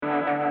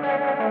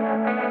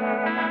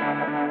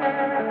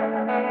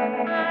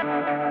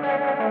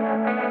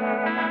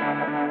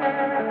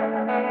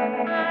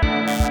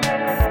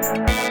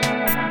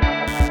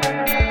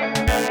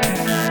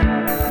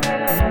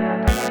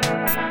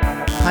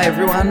Hi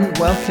everyone,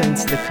 welcome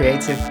to the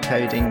Creative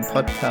Coding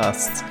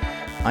Podcast.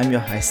 I'm your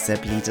host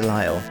Seb Lee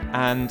Delisle.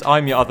 And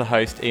I'm your other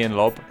host, Ian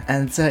Lobb.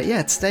 And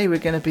today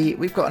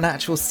we've got an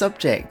actual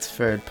subject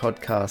for a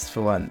podcast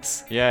for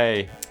once.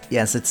 Yay.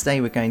 Yeah, so today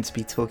we're going to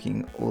be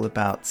talking all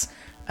about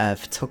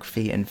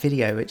photography and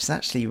video, which is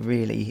actually a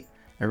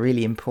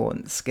really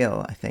important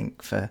skill, I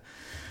think, for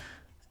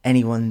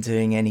anyone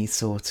doing any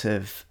sort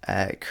of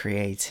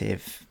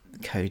creative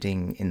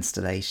coding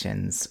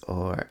installations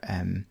or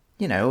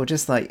or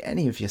just like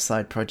any of your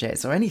side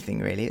projects or anything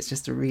really. It's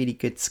just a really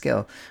good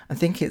skill. I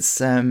think it's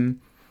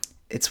one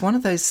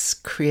of those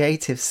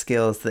creative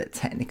skills that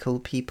technical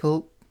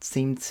people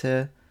seem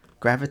to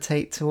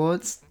gravitate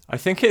towards. I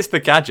think it's the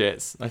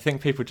gadgets. I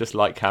think people just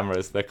like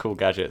cameras. They're cool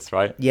gadgets,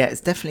 right? Yeah, it's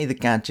definitely the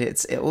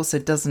gadgets. It also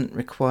doesn't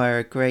require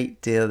a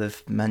great deal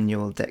of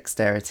manual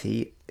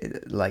dexterity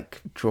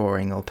like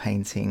drawing or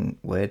painting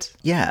would.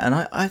 Yeah, and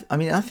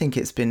I think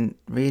it's been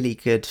really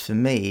good for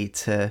me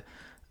to...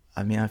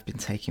 I've been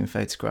taking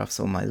photographs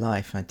all my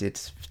life. I did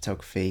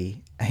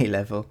photography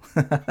A-level.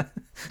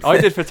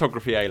 I did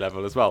photography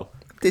A-level as well.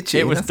 Did you?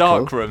 It was That's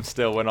darkroom cool.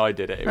 Still when I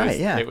did it.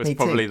 It was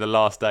probably the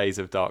last days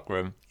of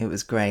darkroom. It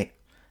was great.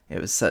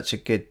 It was such a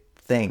good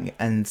thing.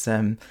 And,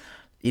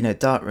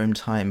 darkroom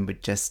time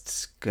would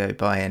just go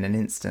by in an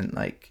instant.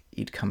 Like,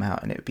 you'd come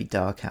out and it would be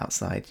dark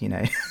outside,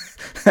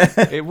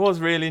 It was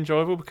really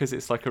enjoyable because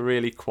it's like a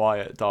really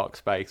quiet, dark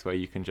space where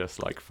you can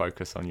just like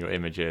focus on your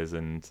images,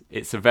 and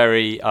it's a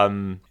very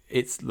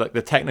it's like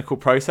the technical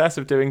process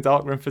of doing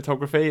darkroom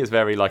photography is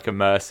very like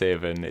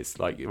immersive, and it's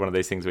like one of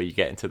those things where you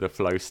get into the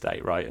flow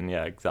state, right? And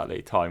yeah,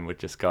 exactly, time would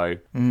just go.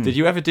 Did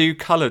you ever do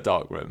color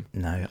darkroom?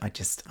 No, I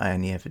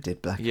only ever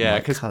did black and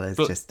white. Colour's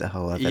just a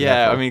whole other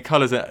level. I mean,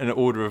 colour's an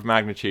order of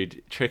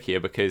magnitude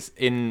trickier because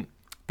in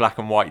black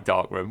and white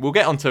darkroom, we'll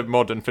get onto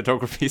modern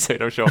photography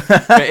soon, I'm sure.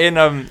 But in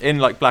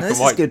like black and white,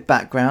 this is good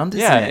background,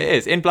 isn't it? It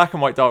is in black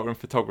and white darkroom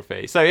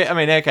photography. So I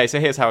mean, okay, so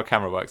here's how a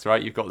camera works,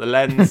 right? You've got the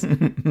lens,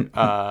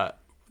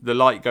 the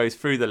light goes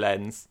through the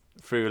lens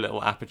through a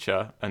little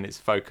aperture, and it's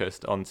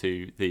focused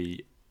onto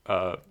the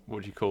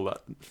what do you call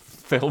that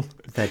film?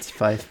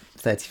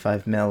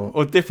 35 mil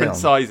or different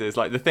film. Sizes.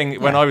 Like the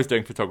thing when I was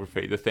doing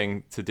photography, the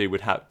thing to do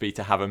would be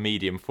to have a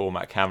medium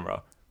format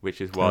camera,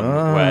 which is one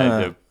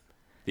where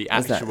the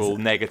actual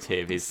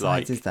negative is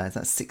like... Is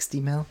that 60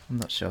 mil? I'm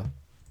not sure.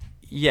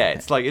 Yeah,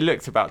 it's like it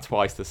looks about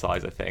twice the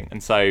size, I think.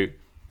 And so,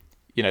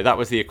 that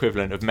was the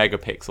equivalent of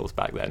megapixels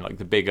back then. Like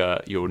the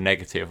bigger your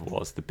negative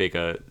was, the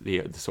bigger,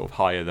 the sort of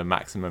higher the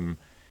maximum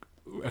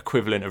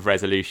equivalent of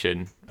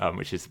resolution,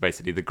 which is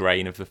basically the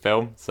grain of the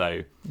film.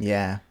 So,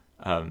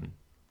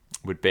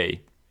 would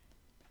be.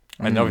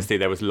 And obviously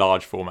there was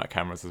large format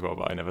cameras as well,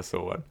 but I never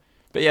saw one.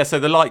 But yeah, so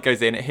the light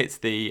goes in, it hits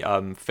the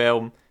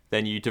film.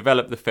 Then you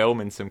develop the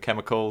film in some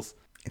chemicals.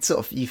 It's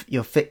sort of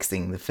you're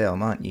fixing the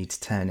film, aren't you, to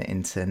turn it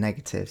into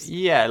negatives?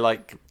 Yeah,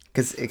 like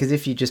because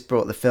if you just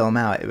brought the film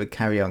out, it would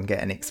carry on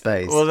getting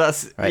exposed. Well,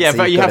 that's right? Yeah, so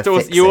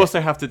but you also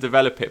have to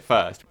develop it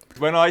first.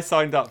 When I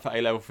signed up for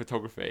A-level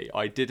photography,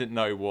 I didn't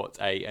know what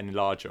an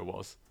enlarger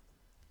was.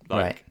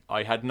 Like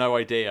I had no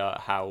idea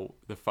how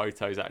the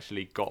photos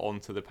actually got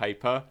onto the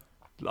paper.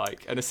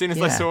 And as soon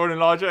as I saw an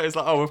enlarger, it's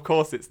like, oh, of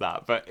course it's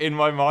that. But in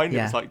my mind,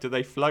 it was like, do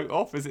they float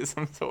off? Is it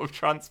some sort of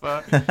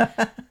transfer?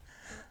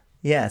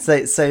 Yeah.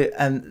 So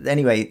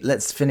anyway,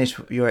 let's finish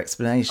your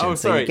explanation. Oh,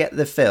 sorry. So you get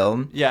the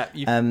film. Yeah.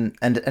 And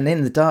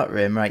in the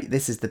darkroom, right?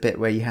 This is the bit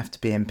where you have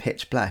to be in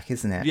pitch black,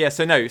 isn't it? Yeah.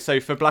 So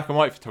for black and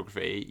white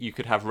photography, you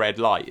could have red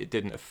light. It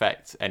didn't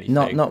affect anything.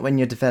 Not when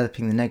you're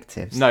developing the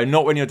negatives. No,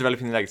 not when you're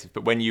developing the negatives,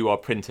 but when you are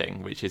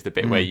printing, which is the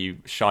bit where you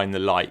shine the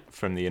light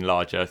from the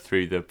enlarger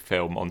through the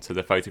film onto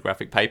the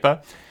photographic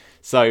paper.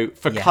 So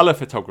for colour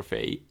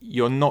photography,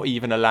 you're not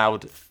even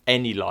allowed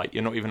any light.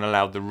 You're not even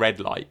allowed the red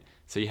light.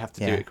 So you have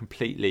to do it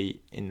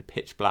completely in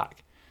pitch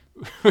black,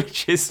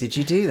 which is... Did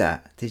you do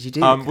that?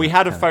 We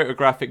had a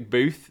photographic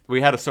booth. We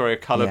had a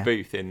colour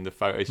booth in the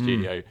photo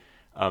studio,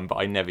 but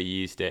I never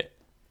used it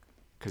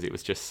because it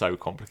was just so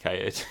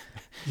complicated.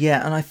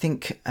 Yeah, and I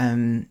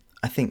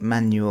think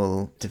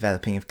manual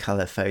developing of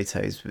colour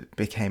photos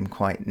became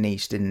quite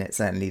niche, didn't it?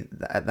 Certainly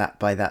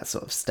by that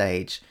sort of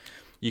stage.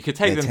 You could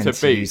take them to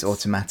booths. Use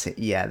automatic.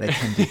 Yeah, they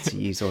tended to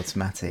use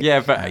automatic. Yeah,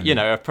 but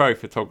a pro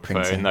photographer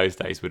printing. in those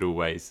days would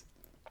always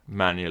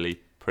manually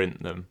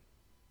print them.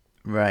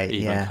 Right,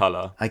 even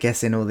colour. I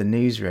guess in all the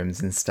newsrooms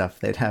and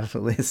stuff, they'd have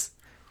all this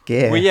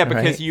gear. Well, yeah,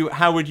 because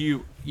how would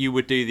you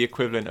would do the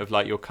equivalent of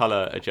like your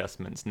colour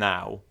adjustments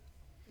now?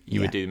 You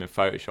would do them in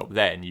Photoshop.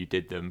 Then you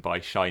did them by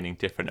shining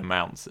different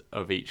amounts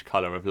of each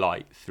colour of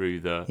light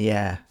through the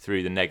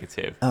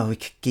negative. Oh, we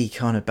could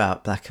geek on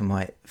about black and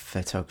white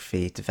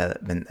photography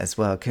development as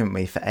well, couldn't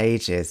we, for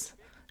ages?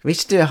 We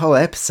should do a whole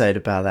episode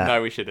about that.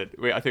 No, we shouldn't.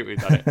 I think we've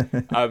done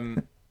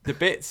it. The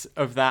bits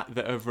of that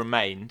have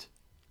remained,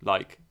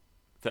 like,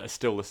 that are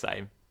still the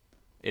same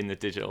in the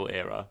digital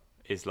era,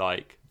 is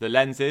like the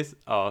lenses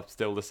are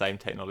still the same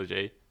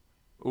technology.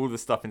 All the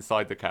stuff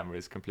inside the camera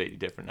is completely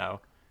different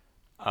now.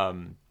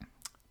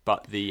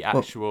 But the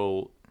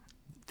actual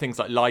things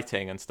like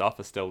lighting and stuff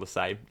are still the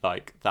same.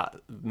 Like that,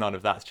 none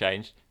of that's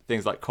changed.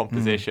 Things like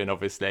composition,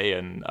 obviously,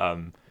 and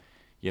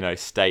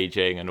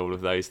staging and all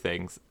of those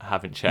things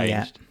haven't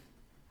changed.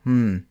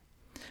 Yeah.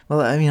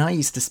 Well, I mean, I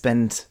used to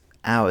spend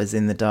hours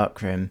in the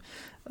darkroom.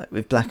 Like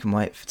with black and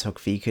white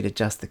photography, you could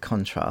adjust the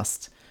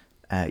contrast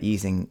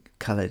using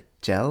coloured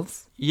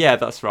gels. Yeah,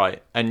 that's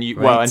right. And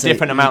Right, so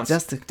different amounts,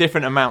 just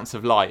different amounts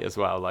of light as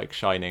well, like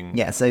shining.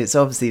 Yeah, so it's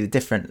obviously the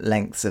different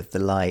lengths of the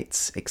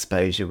light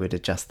exposure would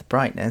adjust the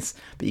brightness,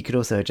 but you could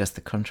also adjust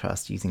the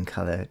contrast using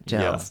colour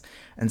gels.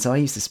 And so I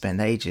used to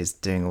spend ages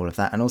doing all of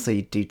that. And also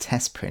you'd do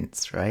test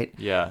prints, right?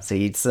 Yeah. So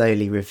you'd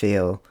slowly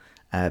reveal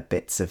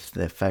bits of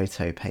the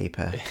photo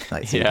paper.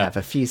 Like, so you'd have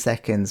a few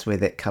seconds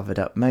with it covered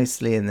up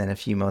mostly, and then a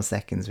few more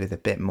seconds with a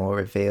bit more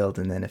revealed,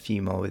 and then a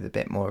few more with a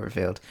bit more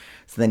revealed.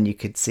 So then you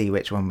could see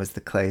which one was the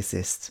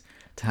closest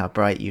to how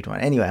bright you'd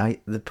want.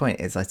 Anyway, the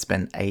point is I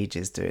spent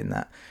ages doing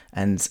that.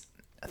 And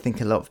I think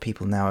a lot of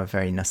people now are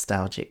very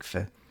nostalgic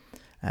for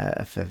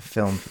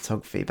film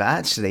photography. But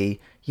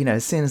actually,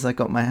 as soon as I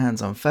got my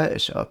hands on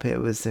Photoshop, it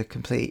was a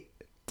complete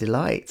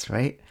delight,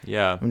 right?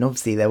 Yeah. I mean,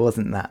 obviously there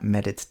wasn't that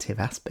meditative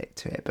aspect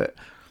to it, but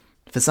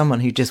for someone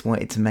who just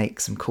wanted to make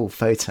some cool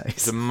photos,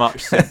 it's a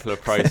much simpler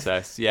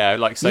process. Yeah,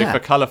 for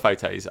colour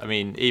photos, I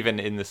mean, even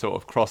in the sort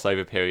of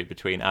crossover period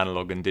between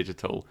analog and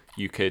digital,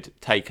 you could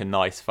take a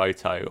nice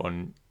photo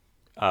on,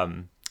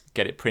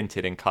 get it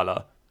printed in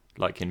colour,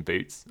 like in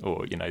Boots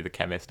or, the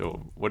Chemist, or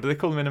what do they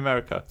call them in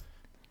America?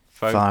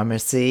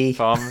 Pharmacy.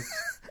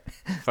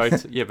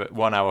 Photo, yeah, but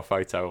 1 hour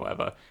photo or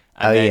whatever.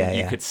 And then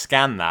you could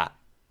scan that,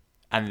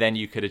 and then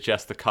you could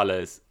adjust the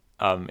colours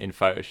in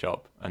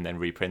Photoshop and then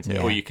reprint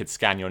it. Or you could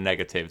scan your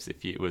negatives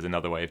if it was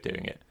another way of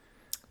doing it.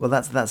 Well,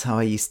 that's how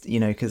I used to,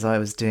 because I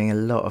was doing a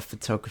lot of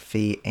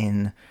photography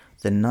in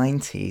the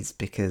 90s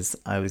because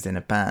I was in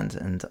a band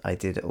and I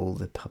did all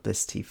the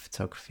publicity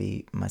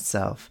photography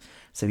myself.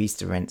 So we used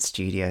to rent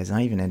studios. And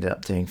I even ended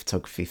up doing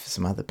photography for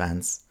some other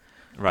bands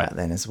back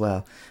then as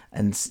well.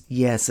 And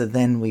so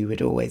then we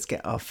would always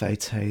get our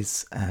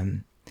photos.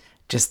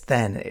 Just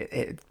then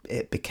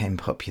it became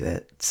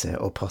popular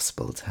or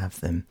possible to have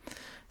them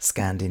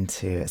scanned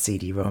into a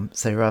CD-ROM.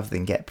 So rather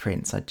than get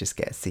prints, I'd just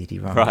get a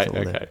CD-ROM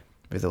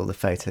with all the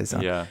photos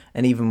on. Yeah.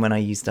 And even when I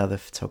used other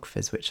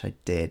photographers, which I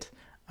did,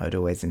 I would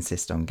always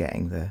insist on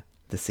getting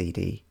the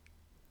CD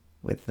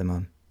with them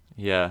on.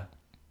 Yeah.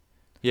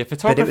 Yeah,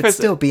 photographers... But it would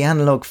still be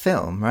analog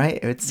film, right?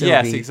 It would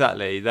still be...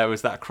 exactly. There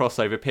was that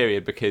crossover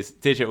period because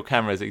digital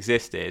cameras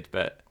existed,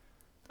 but...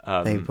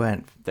 they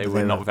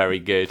were not very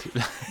good.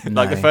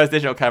 No. Like the first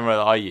digital camera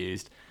that I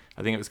used,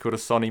 I think it was called a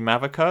Sony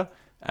Mavica,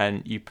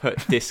 and you put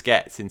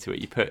diskettes into it.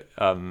 You put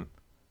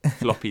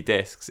floppy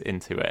disks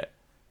into it,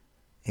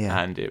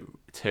 and it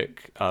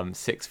took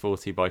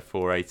 640 by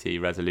 480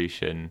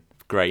 resolution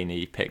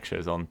grainy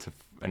pictures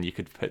and you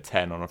could put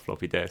 10 on a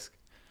floppy disk.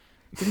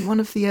 Didn't one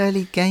of the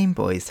early Game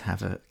Boys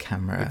have a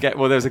camera? There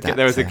was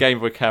a Game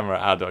Boy camera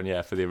add-on,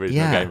 for the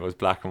original Game Boy. It was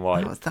black and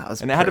white, that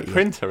was and it had a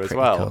printer as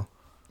well. Cool.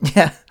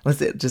 Yeah,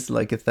 was it just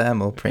like a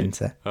thermal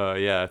printer?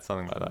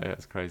 Something like that. Yeah,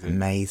 it's crazy.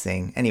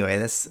 Amazing. Anyway,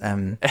 let's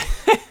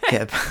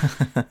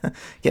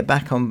get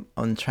back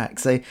on track.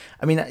 So,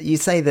 I mean, you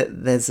say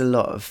that there's a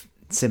lot of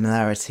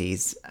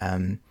similarities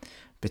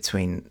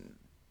between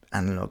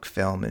analog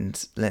film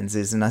and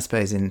lenses, and I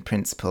suppose in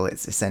principle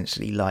it's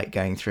essentially light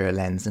going through a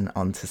lens and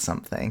onto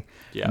something,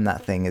 and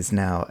that thing is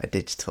now a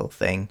digital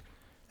thing,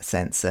 a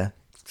sensor.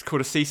 It's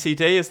called a CCD,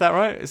 is that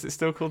right? Is it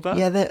still called that?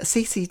 Yeah, the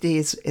CCD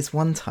is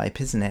one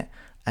type, isn't it?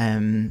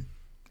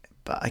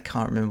 But I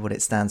can't remember what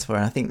it stands for,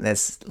 and I think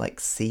there's like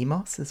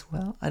CMOS as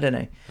well. I don't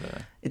know.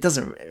 Yeah. It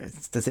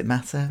doesn't. Does it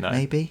matter? No.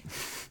 Maybe.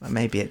 Well,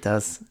 maybe it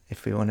does.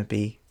 If we want to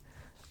be,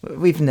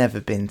 we've never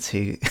been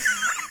too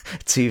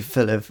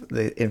full of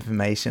the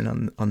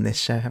information on this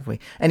show, have we?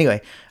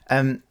 Anyway,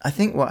 I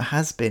think what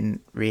has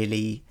been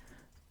really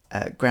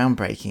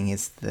groundbreaking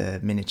is the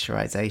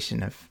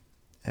miniaturization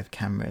of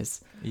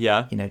cameras.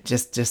 Yeah.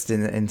 Just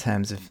in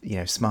terms of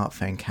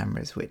smartphone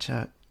cameras, which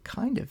are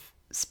kind of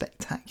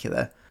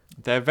spectacular.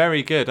 They're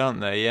very good,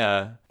 aren't they?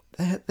 Yeah.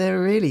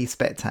 They're really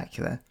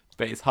spectacular.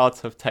 But it's hard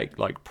to take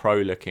like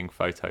pro-looking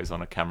photos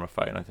on a camera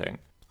phone, I think.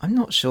 I'm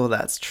not sure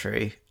that's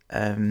true.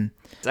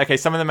 Okay,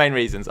 some of the main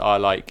reasons are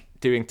like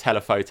doing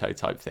telephoto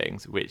type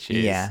things, which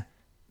is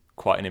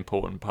quite an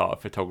important part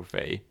of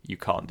photography. You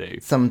can't do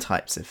some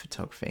types of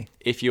photography.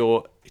 If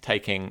you're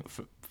taking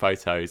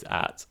photos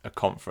at a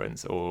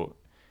conference or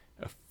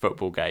a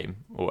football game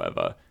or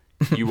whatever,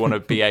 you want to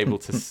be able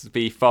to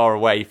be far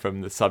away from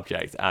the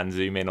subject and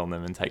zoom in on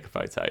them and take a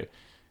photo.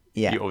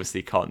 Yeah. You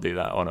obviously can't do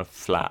that on a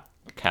flat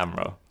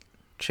camera.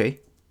 True.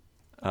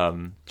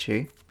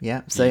 True.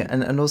 Yeah. So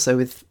and also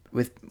with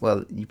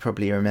well, you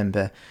probably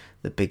remember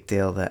the big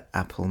deal that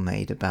Apple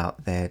made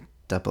about their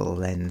double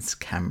lens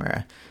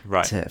camera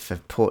for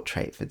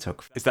portrait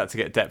photography. Is that to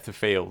get depth of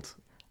field?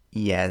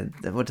 Yeah.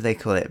 What do they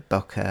call it?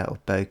 Bokeh or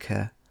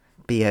bokeh?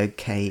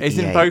 BOKEH.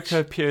 Isn't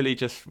bokeh purely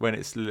just when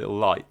it's little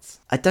lights?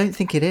 I don't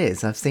think it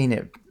is. I've seen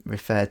it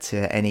referred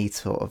to any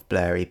sort of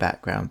blurry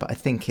background, but I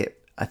think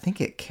I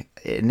think it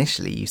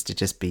initially used to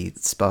just be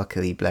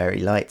sparkly, blurry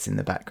lights in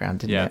the background,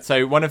 didn't it?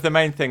 So one of the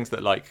main things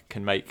that like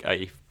can make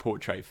a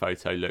portrait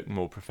photo look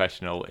more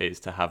professional is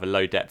to have a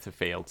low depth of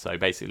field. So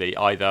basically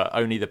either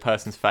only the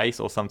person's face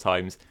or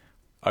sometimes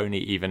only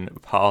even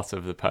part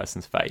of the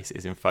person's face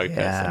is in focus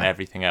and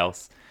everything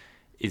else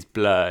is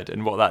blurred.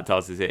 And what that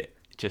does is it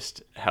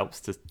just helps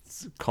to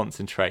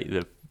concentrate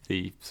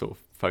the sort of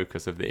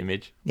focus of the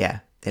image. Yeah,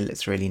 it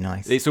looks really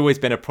nice. It's always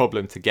been a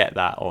problem to get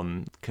that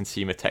on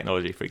consumer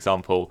technology. For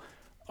example,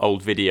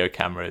 old video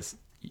cameras,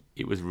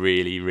 it was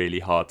really, really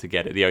hard to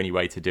get it. The only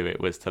way to do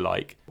it was to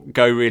like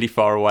go really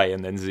far away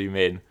and then zoom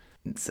in.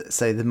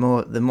 So the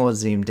more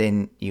zoomed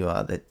in you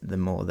are, the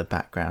more the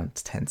background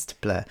tends to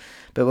blur.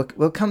 But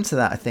we'll come to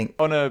that, I think.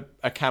 On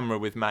a camera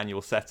with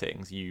manual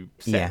settings, you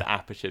set the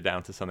aperture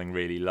down to something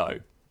really low.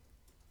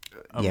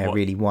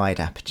 Really wide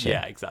aperture.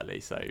 Yeah, exactly.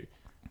 So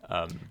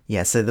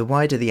so the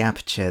wider the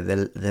aperture,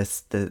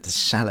 the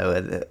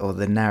shallower or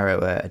the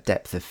narrower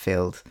depth of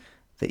field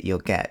that you'll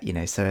get,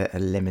 so a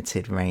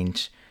limited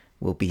range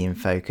will be in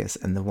focus,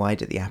 and the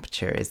wider the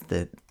aperture is,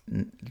 the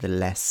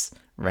less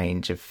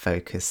range of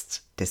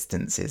focused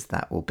distances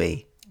that will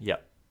be.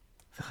 Yep.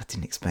 I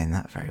didn't explain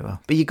that very well,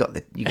 but you got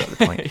the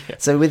point. Yeah.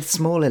 So with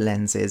smaller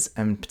lenses,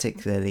 and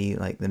particularly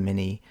like the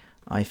mini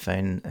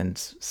iPhone and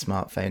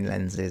smartphone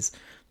lenses,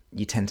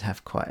 you tend to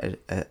have quite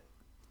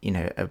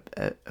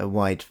a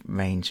wide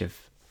range of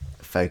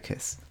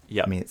focus.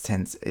 Yeah. I mean,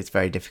 it's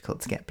very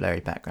difficult to get blurry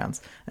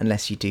backgrounds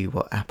unless you do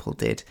what Apple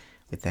did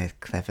with their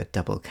clever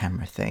double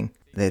camera thing.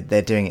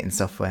 They're doing it in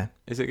software.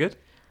 Is it good?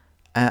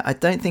 I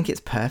don't think it's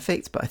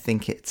perfect, but I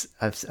think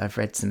I've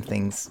read some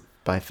things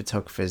by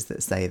photographers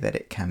that say that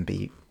it can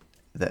be,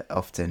 that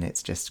often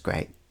it's just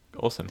great.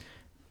 Awesome.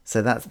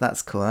 So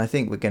that's cool. And I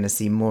think we're going to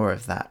see more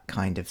of that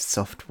kind of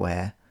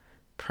software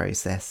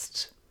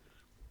processed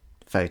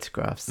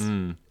photographs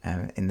in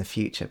the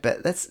future.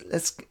 But let's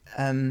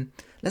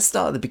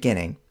start at the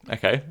beginning.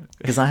 Okay.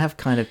 Because I have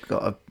kind of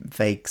got a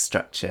vague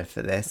structure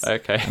for this.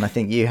 Okay. And I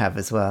think you have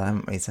as well,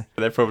 haven't we? So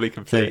they're probably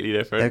completely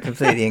different. They're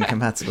completely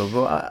incompatible.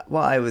 But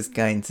what I was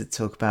going to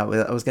talk about,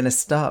 I was going to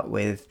start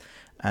with,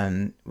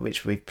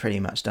 which we've pretty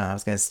much done. I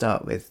was going to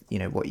start with,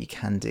 what you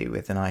can do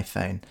with an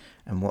iPhone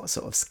and what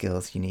sort of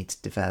skills you need to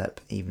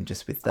develop, even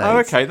just with those. Oh,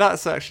 okay.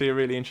 That's actually a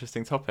really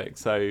interesting topic.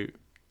 So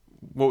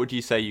what would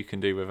you say you can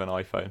do with an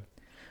iPhone?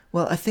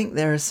 Well, I think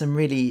there are some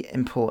really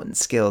important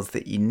skills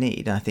that you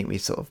need. And I think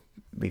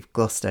we've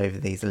glossed over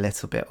these a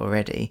little bit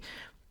already,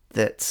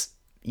 that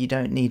you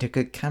don't need a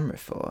good camera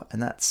for.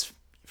 And that's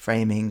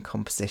framing,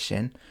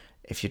 composition,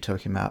 if you're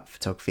talking about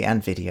photography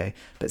and video.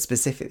 But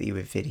specifically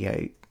with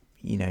video,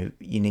 you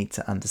need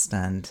to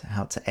understand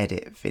how to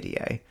edit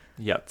video.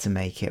 Yep. To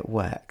make it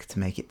work, to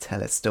make it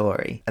tell a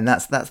story. And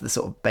that's the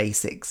sort of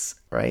basics,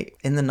 right?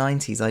 In the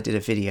 90s, I did a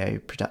video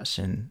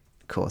production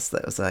course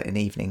that was like an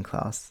evening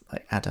class,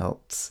 like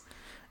adults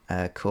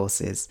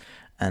courses,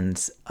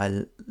 and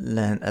I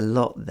learned a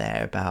lot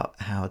there about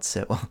how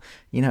to,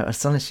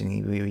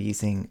 astonishingly we were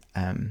using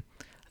I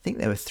think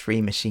there were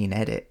 3 machine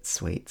edit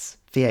suites,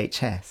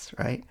 VHS,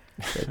 right?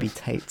 So it'd be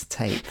tape to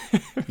tape.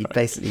 You'd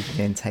basically be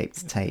doing tape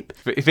to tape.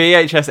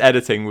 VHS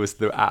editing was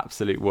the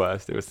absolute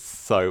worst. It was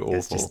so awful. It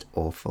was just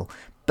awful.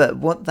 But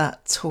what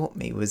that taught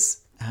me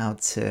was how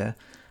to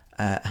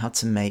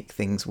make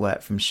things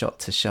work from shot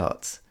to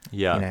shot.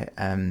 Yeah.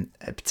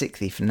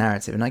 Particularly for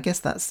narrative. And I guess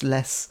that's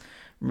less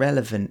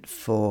relevant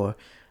for,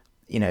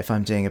 if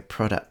I'm doing a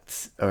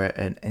product or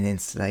an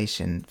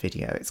installation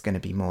video, it's going to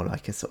be more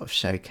like a sort of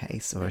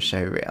showcase or a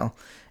show reel.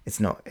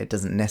 It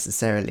doesn't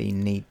necessarily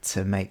need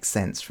to make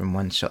sense from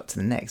one shot to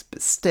the next,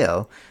 but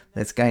still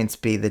there's going to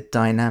be the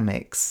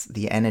dynamics,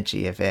 the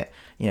energy of it,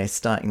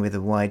 starting with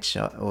a wide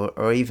shot,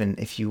 or even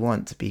if you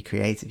want to be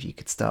creative, you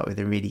could start with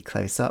a really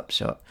close up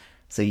shot.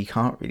 So you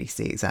can't really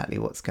see exactly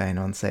what's going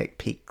on, so it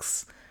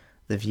piques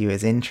the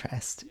viewer's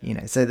interest,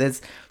 So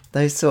there's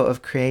those sort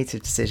of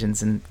creative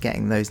decisions and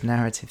getting those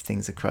narrative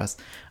things across.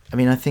 I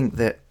mean, I think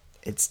that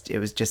it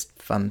was just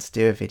fun to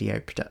do a video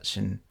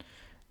production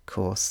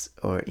course,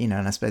 or and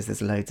I suppose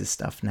there's loads of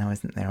stuff now,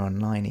 isn't there,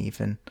 online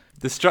even.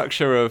 The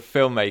structure of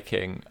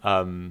filmmaking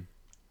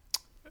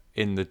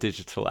in the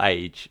digital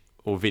age,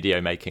 or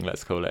video making,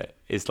 let's call it,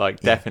 is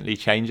definitely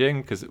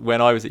changing. Because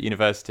when I was at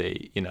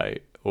university,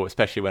 or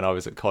especially when I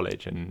was at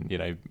college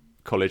and,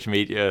 college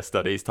media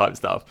studies type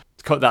stuff,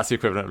 that's the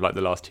equivalent of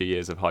the last 2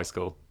 years of high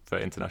school for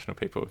international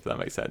people, if that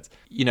makes sense.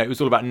 It was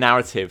all about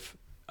narrative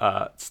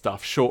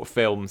stuff, short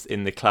films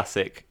in the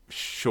classic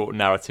short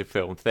narrative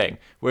film thing.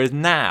 Whereas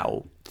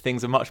now,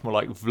 things are much more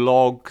like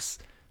vlogs,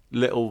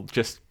 little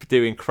just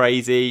doing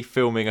crazy,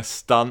 filming a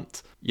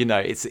stunt.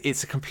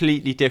 It's a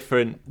completely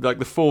different,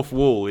 the fourth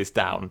wall is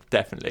down,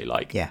 definitely.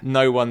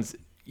 No one's,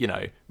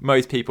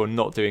 most people are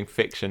not doing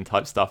fiction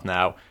type stuff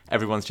now.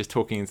 Everyone's just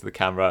talking into the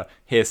camera.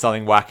 Here's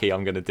something wacky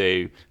I'm going to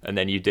do, and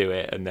then you do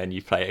it, and then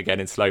you play it again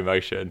in slow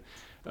motion.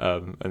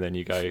 And then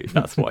you go,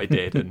 that's what I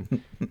did.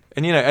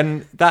 And you know,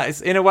 and that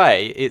is, in a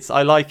way,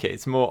 I like it.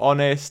 It's more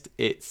honest.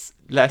 It's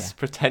less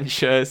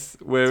pretentious.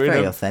 It's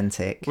very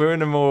authentic. We're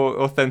in a more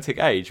authentic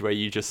age where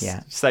you just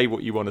say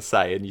what you want to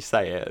say and you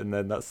say it, and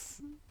then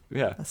that's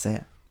it. That's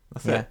it.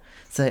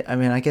 So, I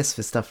mean, I guess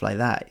for stuff like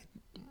that,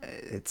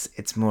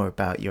 it's more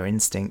about your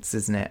instincts,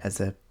 isn't it, as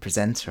a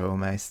presenter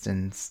almost?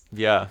 And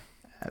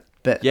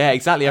but yeah,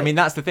 exactly. I mean,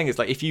 that's the thing. It's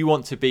like, if you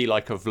want to be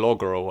like a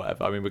vlogger or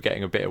whatever, I mean, we're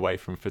getting a bit away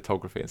from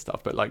photography and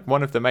stuff, but like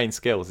one of the main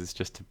skills is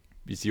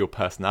is your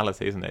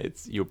personality, isn't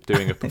it? You're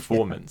doing a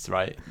performance,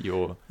 right?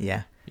 You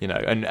know,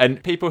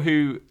 and people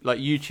who like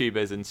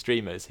YouTubers and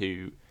streamers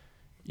who,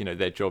 you know,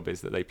 their job is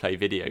that they play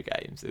video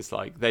games. It's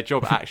like their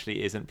job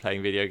actually isn't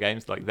playing video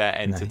games. Like, they're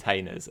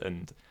entertainers,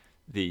 and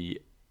the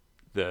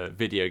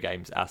video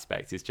games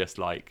aspect is just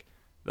like,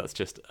 that's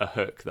just a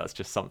hook. That's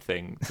just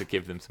something to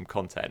give them some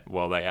content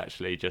while they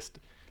actually just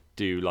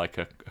do like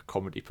a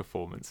comedy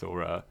performance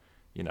or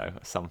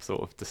some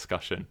sort of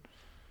discussion.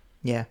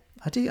 Yeah,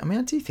 I do. I mean,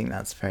 I do think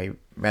that's very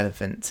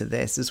relevant to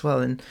this as well.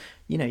 And,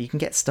 you know, you can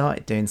get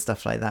started doing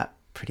stuff like that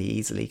pretty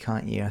easily,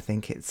 can't you? I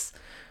think it's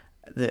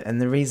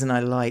the reason I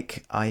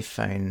like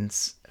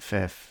iPhones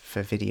for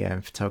video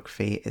and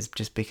photography is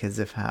just because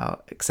of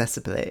how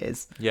accessible it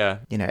is. Yeah.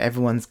 You know,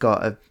 everyone's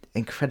got an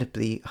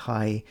incredibly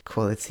high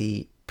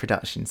quality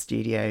production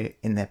studio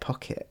in their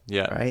pocket.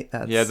 Yeah. Right?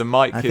 The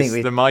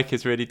mic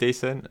is really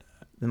decent.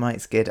 The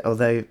mic's good,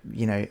 although,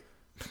 you know,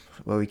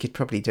 well, we could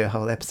probably do a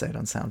whole episode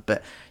on sound,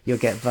 but you'll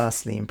get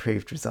vastly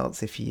improved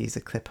results if you use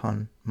a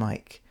clip-on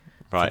mic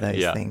for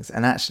those things.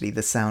 And actually,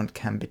 the sound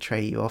can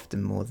betray you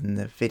often more than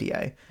the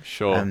video.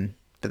 Sure.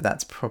 But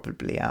that's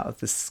probably out of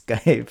the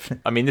scope.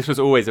 I mean, this was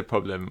always a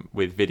problem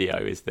with video,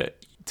 is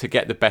that to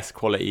get the best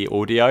quality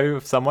audio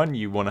of someone,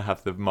 you want to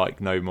have the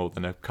mic no more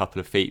than a couple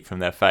of feet from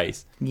their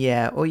face.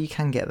 Yeah, or you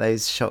can get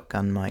those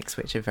shotgun mics,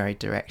 which are very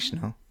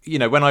directional. You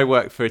know, when I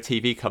worked for a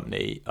TV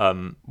company,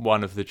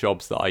 one of the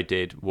jobs that I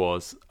did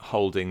was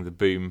holding the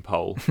boom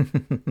pole.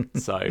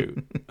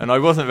 And I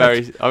was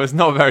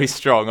not very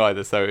strong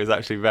either, so it was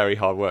actually very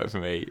hard work for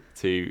me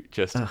to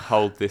just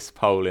hold this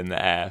pole in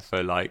the air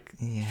for like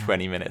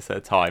 20 minutes at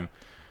a time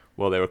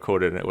while they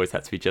recorded, and it always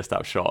had to be just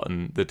outshot,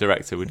 and the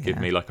director would give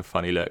me like a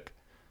funny look.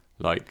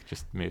 Like,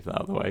 just move that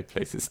out of the way,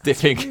 please. It's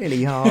dipping. It's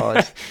really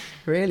hard.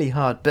 Really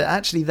hard. But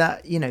actually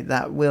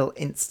that will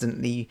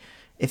instantly,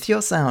 if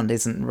your sound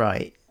isn't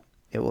right,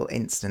 it will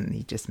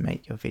instantly just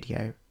make your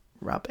video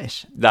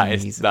rubbish.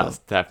 That's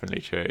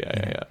definitely true.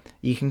 Yeah.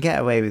 You can get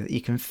away with it.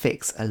 You can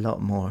fix a lot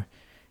more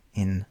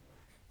in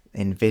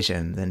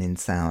vision than in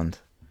sound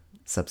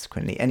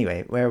subsequently.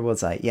 Anyway, where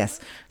was I? Yes.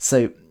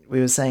 So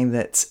we were saying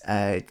that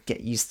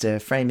get used to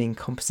framing,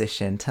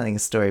 composition, telling a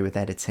story with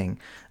editing,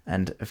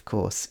 and of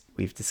course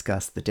we've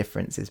discussed the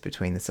differences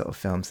between the sort of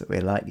films that we're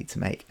likely to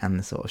make and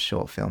the sort of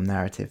short film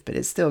narrative. But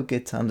it's still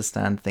good to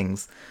understand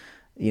things,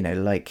 you know,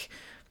 like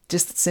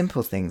just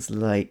simple things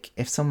like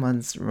if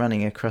someone's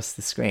running across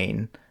the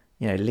screen,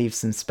 you know, leave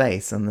some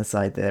space on the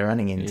side they're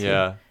running into.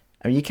 Yeah.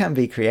 I mean, you can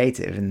be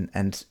creative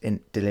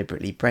and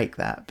deliberately break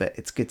that, but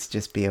it's good to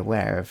just be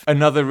aware of.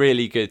 Another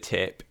really good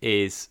tip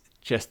is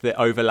just the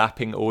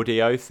overlapping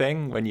audio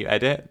thing when you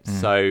edit.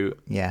 So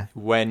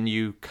when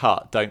you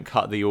cut, don't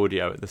cut the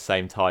audio at the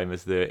same time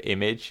as the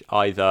image.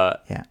 Either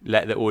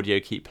let the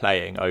audio keep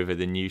playing over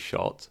the new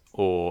shot,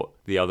 or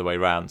the other way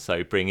around.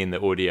 So bring in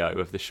the audio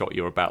of the shot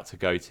you're about to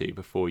go to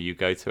before you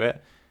go to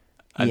it.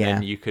 And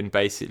then you can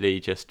basically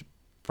just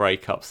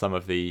break up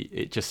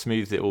it just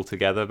smooths it all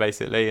together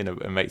basically, and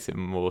it makes it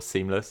more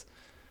seamless.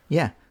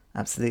 Yeah.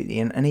 Absolutely.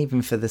 And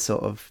even for the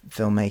sort of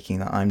filmmaking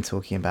that I'm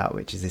talking about,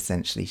 which is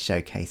essentially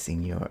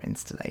showcasing your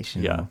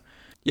installation.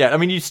 Yeah, I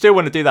mean, you still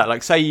want to do that.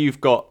 Like, say you've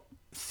got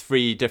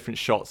 3 different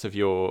shots of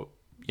your,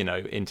 you know,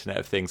 Internet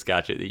of Things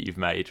gadget that you've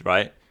made,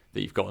 right?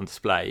 That you've got on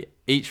display.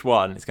 Each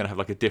one is going to have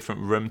like a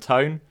different room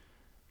tone.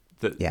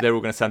 They're all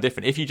going to sound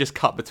different. If you just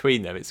cut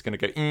between them, it's going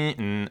to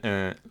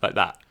go like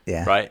that,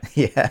 right?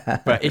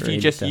 Yeah. But if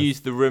you just use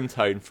the room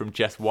tone from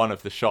just one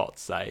of the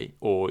shots, say,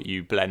 or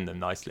you blend them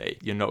nicely,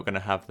 you're not going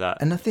to have that.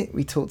 And I think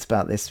we talked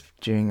about this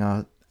during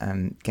our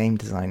game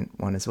design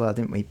one as well,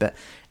 didn't we? But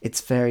it's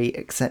very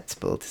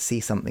acceptable to see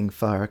something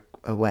far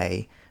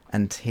away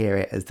and hear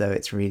it as though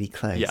it's really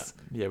close.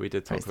 Yeah, we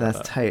did talk about that.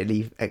 That's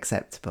totally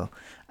acceptable.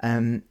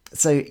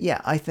 So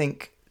yeah, I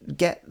think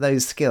get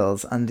those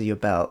skills under your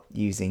belt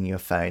using your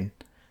phone.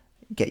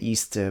 Get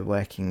used to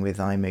working with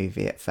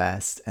iMovie at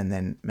first, and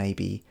then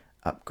maybe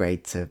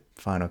upgrade to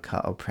Final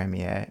Cut or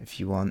Premiere if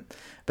you want.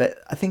 But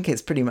I think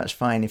it's pretty much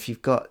fine if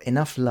you've got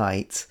enough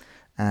light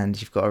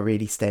and you've got a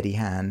really steady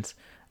hand.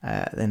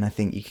 Then I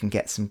think you can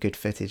get some good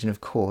footage. And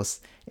of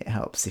course, it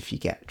helps if you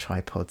get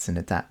tripods and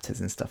adapters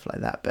and stuff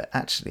like that. But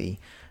actually,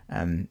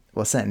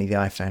 certainly the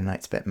iPhone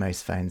likes, but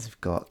most phones have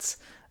got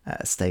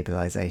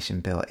stabilization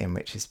built in,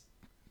 which is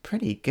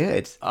pretty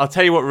good. I'll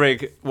tell you what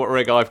rig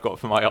I've got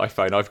for my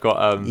iPhone. I've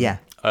got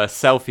a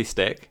selfie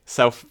stick,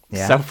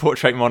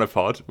 self-portrait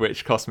monopod,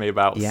 which cost me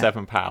about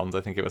 £7.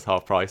 I think it was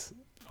half price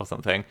or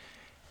something.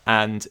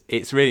 and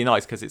it's really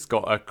nice because it's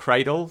got a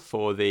cradle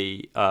for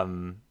the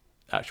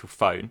actual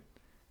phone.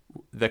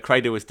 The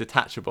cradle is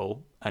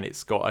detachable, and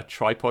it's got a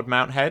tripod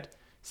mount head,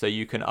 so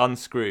you can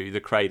unscrew the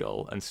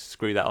cradle and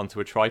screw that onto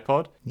a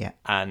tripod. Yeah.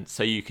 And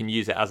so you can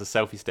use it as a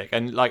selfie stick.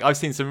 And like, I've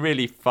seen some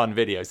really fun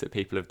videos that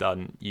people have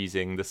done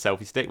using the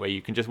selfie stick, where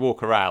you can just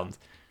walk around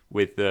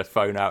with the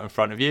phone out in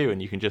front of you,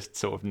 and you can just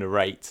sort of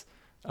narrate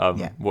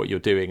what you're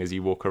doing as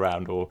you walk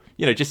around, or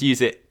just use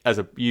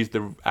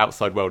the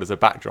outside world as a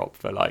backdrop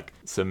for like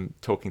some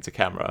talking to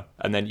camera.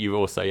 And then you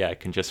also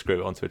can just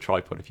screw it onto a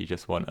tripod if you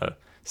just want a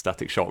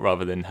static shot,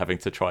 rather than having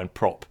to try and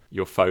prop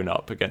your phone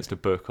up against a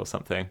book or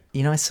something.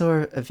 I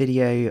saw a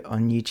video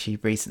on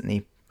YouTube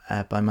recently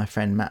by my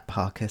friend Matt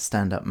Parker,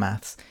 Stand Up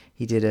Maths.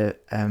 He did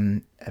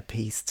a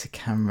piece to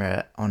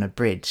camera on a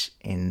bridge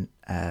in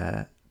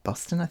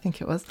Boston, I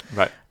think it was.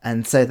 Right.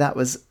 And so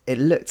it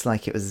looked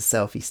like it was a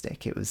selfie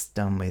stick. It was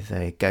done with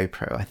a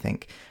GoPro, I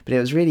think. But it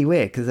was really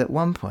weird because at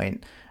one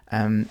point,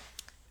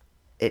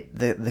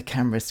 the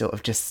camera sort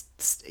of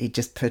he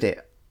just put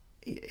it,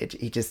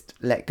 he just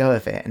let go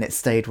of it and it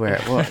stayed where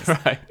it was.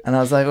 Right. And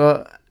I was like,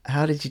 well,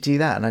 how did you do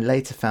that? And I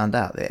later found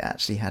out that it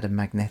actually had a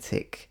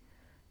magnetic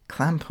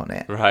clamp on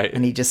it. Right.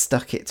 And he just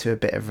stuck it to a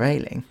bit of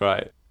railing.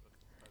 Right.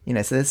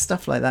 So there's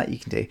stuff like that you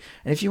can do.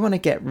 And if you want to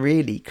get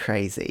really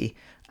crazy,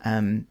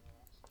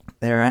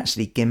 there are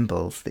actually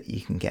gimbals that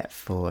you can get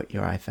for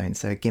your iPhone.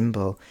 So a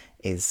gimbal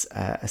is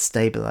a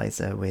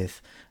stabilizer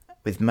with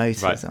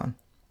motors on,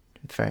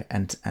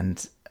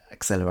 and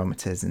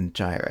accelerometers and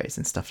gyros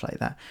and stuff like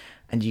that.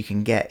 And you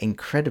can get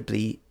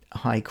incredibly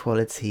high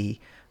quality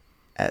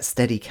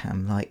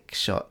Steadicam like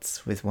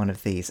shots with one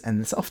of these.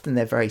 And often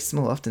they're very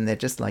small. Often they're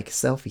just like a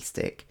selfie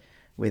stick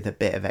with a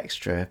bit of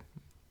extra,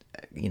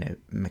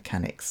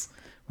 mechanics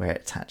where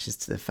it attaches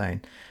to the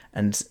phone.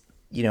 And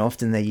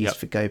often they're used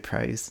for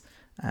GoPros.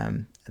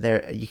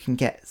 You can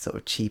get sort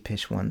of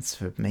cheapish ones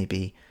for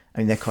maybe,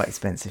 they're quite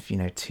expensive,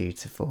 £200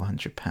 to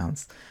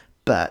 £400.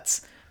 But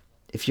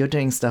if you're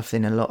doing stuff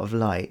in a lot of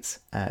light,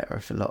 or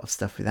if a lot of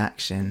stuff with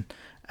action,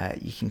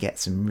 you can get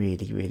some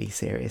really, really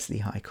seriously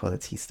high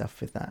quality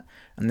stuff with that.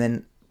 And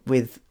then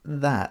with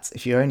that,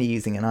 if you're only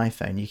using an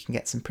iPhone, you can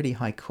get some pretty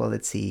high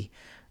quality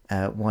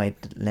wide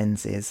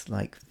lenses,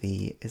 like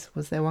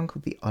was there one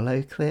called the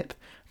Olloclip?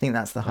 I think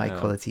that's the high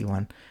quality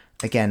one.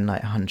 Again,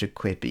 like £100,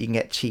 but you can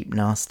get cheap,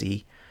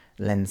 nasty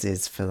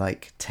lenses for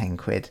like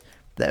 £10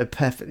 that are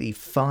perfectly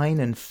fine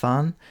and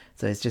fun.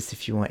 So it's just,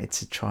 if you wanted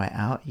to try it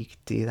out, you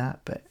could do that,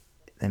 but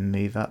then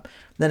move up.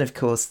 Then, of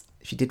course,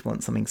 if you did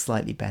want something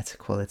slightly better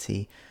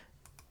quality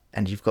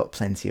and you've got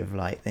plenty of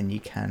light, then you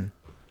can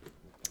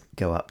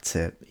go up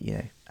to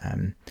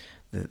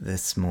the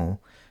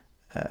small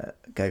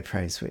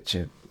GoPros,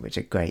 which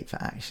are great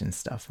for action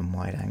stuff and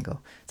wide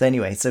angle. So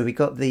anyway, so we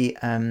got the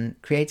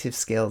creative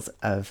skills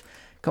of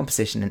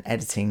composition and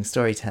editing,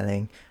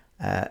 storytelling,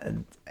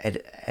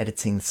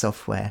 editing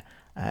software,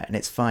 and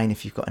it's fine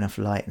if you've got enough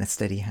light and a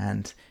steady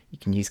hand. You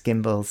can use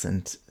gimbals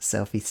and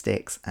selfie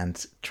sticks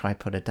and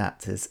tripod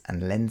adapters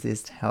and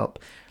lenses to help.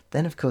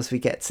 Then, of course, we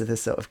get to the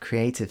sort of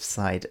creative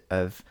side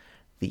of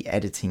the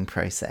editing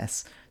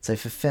process. So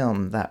for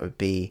film, that would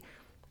be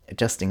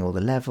adjusting all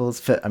the levels.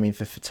 For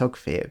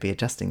photography, it would be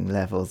adjusting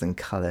levels and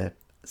color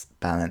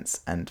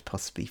balance and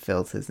possibly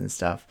filters and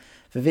stuff.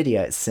 For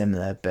video, it's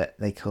similar, but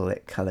they call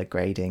it color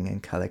grading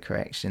and color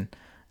correction,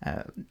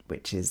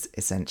 which is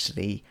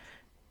essentially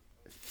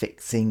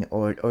fixing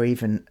or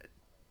even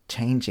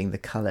changing the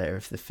color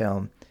of the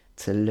film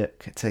to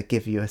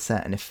give you a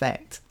certain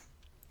effect.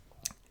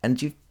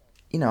 And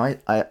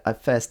I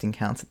first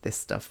encountered this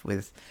stuff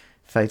with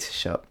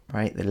Photoshop,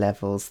 right? The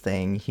levels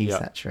thing, hue,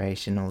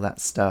 saturation, all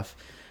that stuff,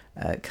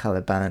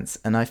 color balance,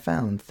 and I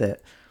found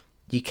that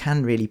you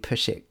can really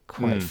push it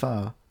quite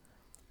far,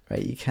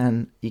 right? You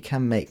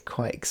can make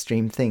quite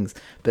extreme things,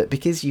 but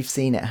because you've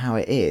seen it how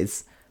it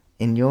is,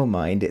 in your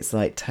mind, it's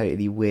like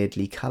totally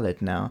weirdly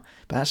colored now.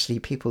 But actually,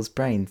 people's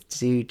brains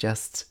do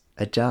just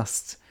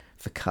adjust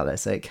for color,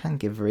 so it can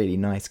give really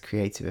nice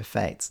creative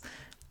effects.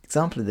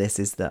 Example of this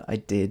is that I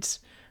did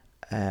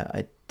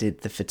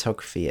the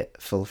photography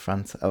at Full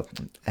Frontal,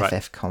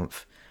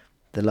 FF-Conf,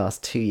 the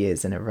last 2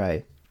 years in a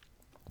row. And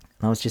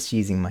I was just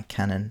using my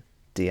Canon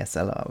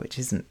DSLR, which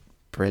isn't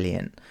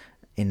brilliant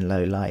in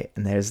low light,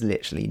 and there's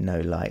literally no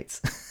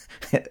lights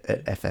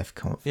at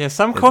FF-Conf. Yeah,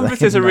 some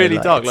conferences are really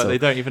dark, like they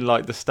don't even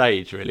like the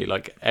stage, really.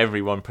 Like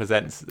everyone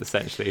presents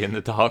essentially in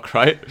the dark,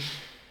 right?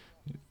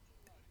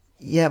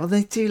 Yeah, well,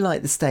 they do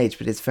light the stage,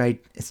 but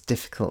it's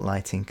difficult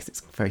lighting because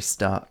it's very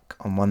stark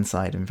on one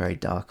side and very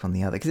dark on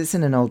the other. Because it's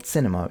in an old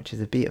cinema, which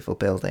is a beautiful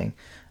building,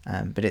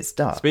 but it's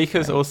dark.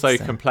 Speakers also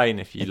complain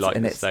if you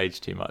light the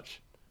stage too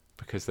much,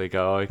 because they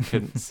go, I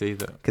couldn't see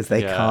that. Because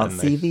they can't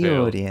see the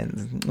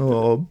audience.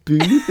 Oh,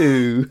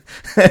 boo-hoo.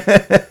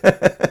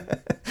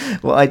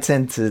 What I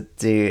tend to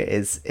do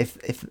is,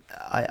 if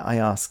I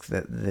ask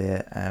that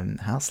the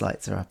house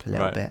lights are up a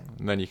little bit.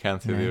 And then you can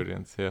see the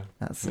audience,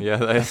 That's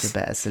a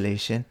better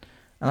solution.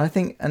 And I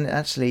think, and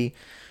actually,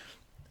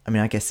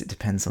 I guess it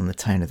depends on the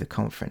tone of the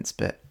conference,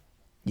 but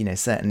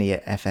certainly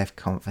at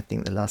FFconf, I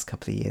think the last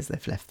couple of years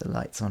they've left the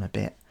lights on a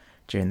bit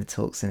during the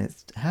talks, and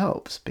it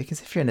helps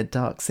because if you're in a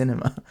dark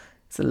cinema,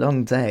 it's a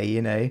long day,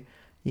 you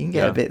can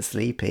get a bit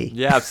sleepy.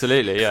 Yeah,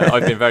 absolutely. Yeah,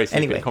 I've been very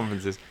sleepy Anyway. at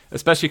conferences,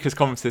 especially because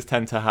conferences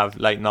tend to have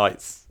late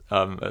nights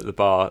at the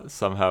bar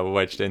somehow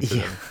wedged into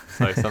them.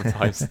 So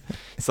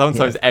sometimes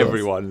course.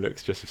 everyone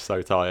looks just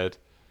so tired.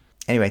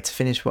 Anyway, to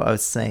finish what I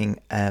was saying,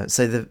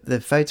 so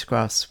the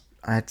photographs,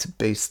 I had to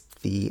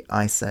boost the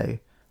ISO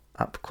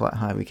up quite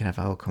high. We could have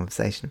a whole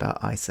conversation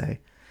about ISO,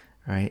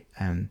 right?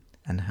 And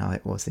how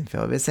it was in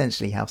film, but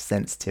essentially how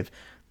sensitive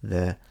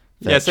the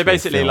So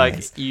basically, like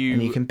is.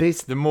 And you can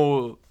boost the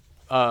more,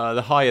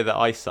 the higher the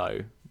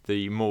ISO,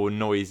 the more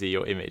noisy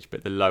your image,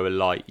 but the lower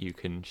light you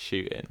can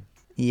shoot in.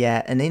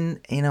 Yeah, and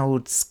in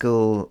old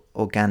school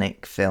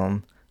organic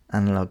film,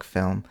 analog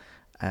film,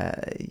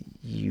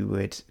 you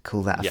would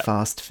call that a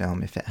fast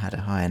film if it had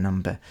a higher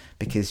number,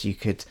 because you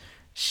could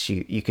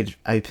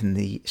open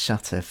the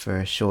shutter for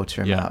a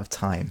shorter amount of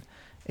time.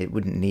 It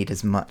wouldn't need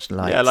as much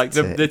light. Yeah, like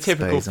the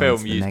typical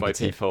film used by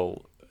negative.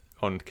 people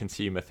on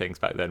consumer things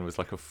back then was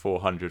like a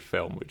 400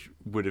 film,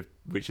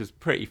 which is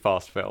pretty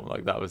fast film.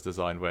 Like that was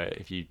designed where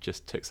if you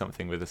just took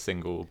something with a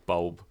single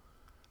bulb,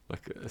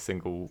 like a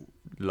single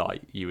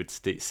light, you would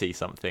see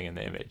something in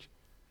the image.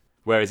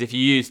 Whereas if you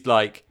used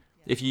like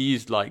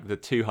the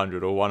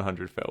 200 or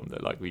 100 film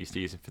that like we used to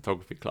use in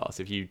photography class,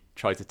 if you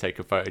tried to take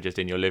a photo just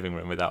in your living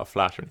room without a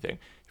flash or anything,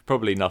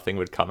 probably nothing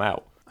would come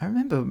out. I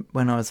remember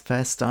when I was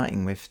first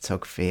starting with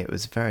photography, it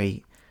was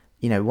very,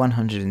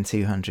 100 and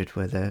 200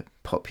 were the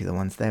popular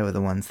ones. They were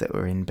the ones that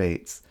were in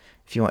Boots.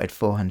 If you wanted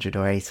 400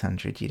 or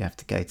 800, you'd have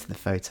to go to the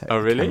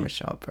camera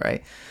shop,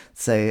 right?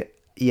 So,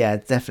 yeah,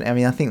 definitely. I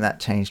mean, I think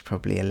that changed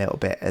probably a little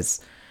bit as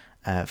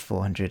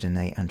 400 and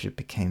 800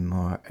 became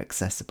more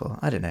accessible.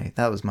 I don't know.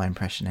 That was my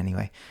impression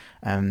anyway.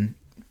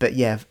 But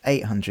yeah,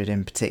 800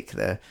 in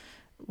particular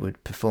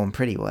would perform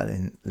pretty well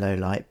in low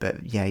light,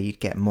 but yeah, you'd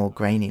get more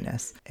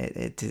graininess.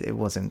 It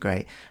wasn't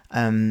great.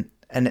 And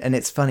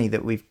it's funny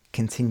that we've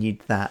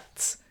continued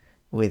that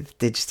with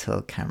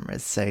digital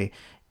cameras. So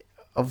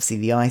obviously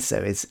the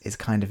ISO is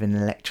kind of an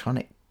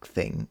electronic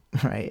thing,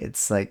 right?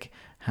 It's like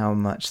how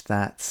much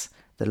the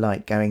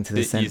light going to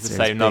the sensor use the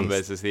same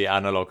numbers as the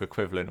analog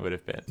equivalent would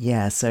have been.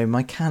 Yeah, so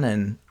my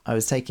Canon, I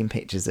was taking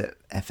pictures at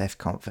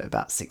FFconf at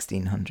about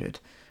 1600,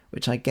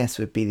 which I guess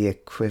would be the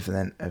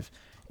equivalent of,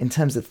 in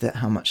terms of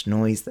how much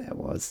noise there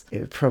was, it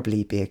would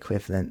probably be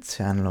equivalent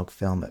to analog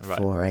film at 4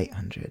 or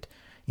 800,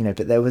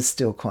 but there was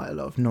still quite a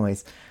lot of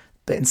noise.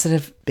 But instead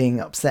of being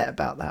upset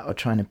about that or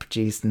trying to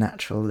produce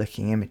natural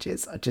looking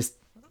images, I just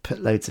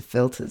put loads of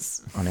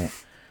filters on it.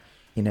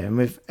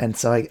 And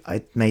so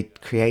I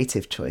made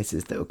creative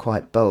choices that were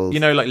quite bold.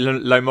 Like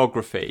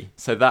lomography.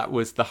 So that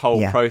was the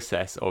whole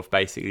process of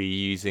basically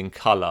using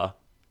colour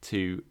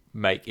to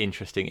make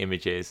interesting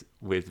images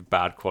with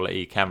bad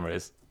quality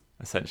cameras,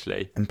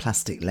 essentially. And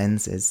plastic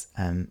lenses.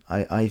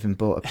 I even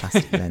bought a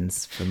plastic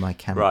lens for my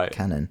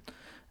Canon.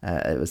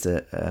 It was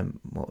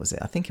what was it?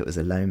 I think it was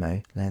a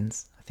Lomo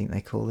lens, I think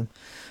they call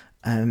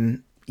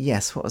them.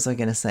 Yes, what was I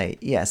going to say?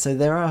 Yeah, so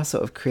there are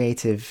sort of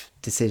creative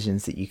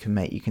decisions that you can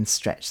make. You can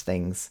stretch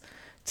things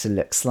to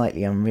look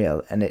slightly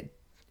unreal,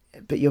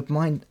 but your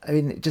mind,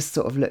 it just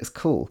sort of looks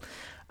cool.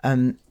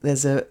 I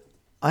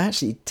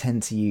actually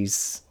tend to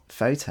use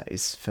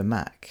Photos for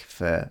Mac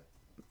for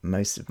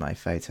most of my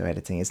photo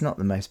editing. It's not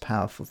the most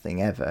powerful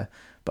thing ever,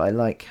 but I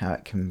like how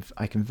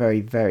I can very,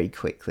 very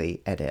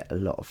quickly edit a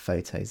lot of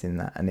photos in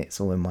that, and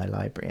it's all in my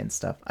library and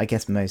stuff. I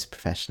guess most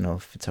professional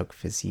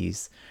photographers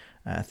use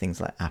things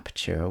like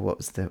Aperture, or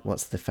what's the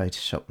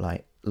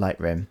Photoshop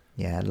Lightroom?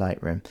 Yeah,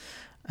 Lightroom,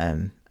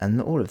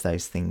 and all of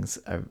those things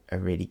are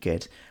really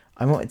good.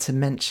 I wanted to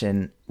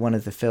mention one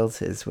of the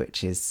filters,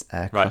 which is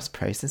cross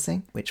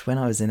processing, which when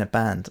I was in a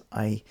band,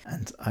 I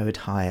would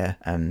hire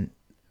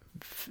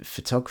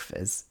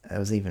photographers. There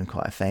was even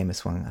quite a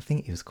famous one. I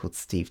think he was called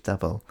Steve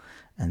Double,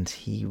 and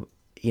he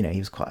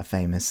was quite a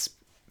famous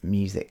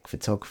music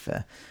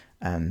photographer,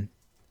 and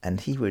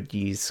he would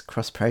use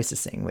cross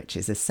processing, which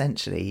is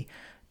essentially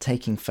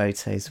taking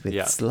photos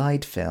with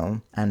slide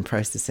film and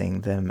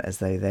processing them as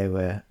though they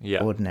were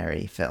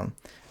ordinary film,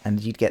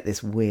 and you'd get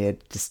this weird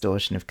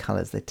distortion of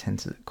colours. They tend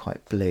to look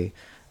quite blue,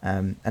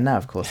 and now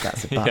of course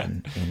that's a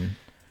button in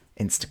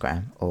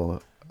Instagram or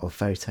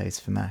Photos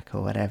for Mac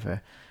or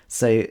whatever.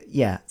 So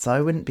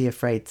I wouldn't be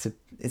afraid to.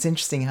 It's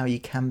interesting how you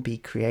can be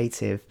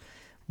creative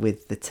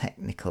with the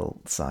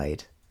technical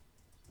side,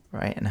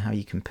 right, and how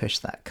you can push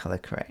that colour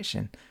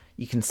correction.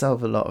 You can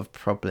solve a lot of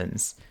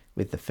problems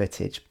with the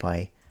footage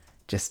by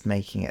just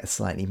making it a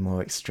slightly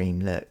more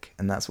extreme look,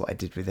 and that's what I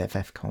did with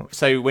FFconf.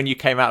 So when you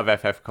came out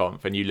of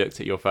FFconf and you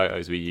looked at your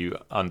photos, were you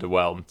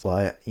underwhelmed?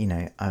 Well,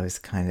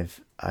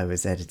 I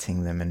was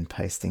editing them and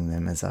posting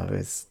them as I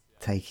was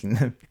taking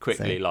them.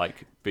 Quickly,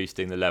 like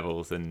boosting the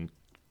levels and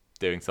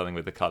doing something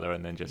with the colour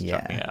and then just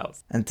chucking it out.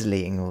 And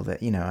deleting all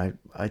that.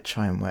 I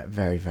try and work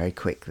very, very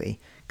quickly,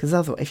 because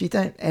otherwise, if you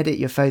don't edit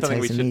your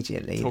photos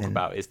immediately... Talk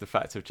about is the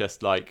fact of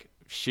just like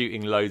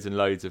shooting loads and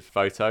loads of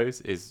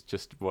photos is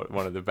just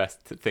one of the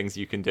best things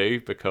you can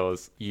do,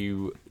 because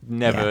you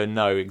never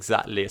know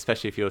exactly,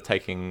 especially if you're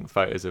taking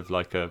photos of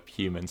like a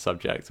human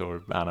subject or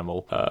an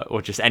animal, or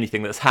just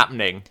anything that's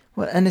happening.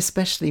 Well, and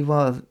especially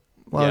while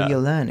you're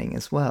learning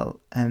as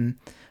well.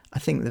 I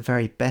think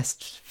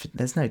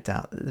there's no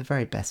doubt that the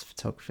very best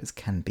photographers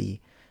can be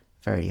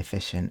very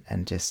efficient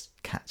and just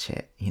catch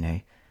it. You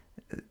know,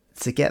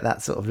 to get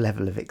that sort of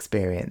level of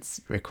experience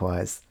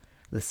requires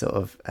the sort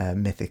of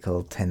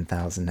mythical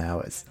 10,000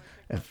 hours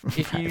of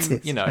practice.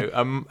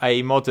 If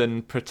a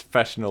modern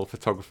professional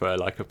photographer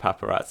like a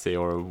paparazzi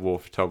or a war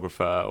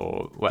photographer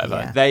or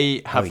whatever,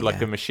 they have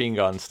a machine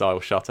gun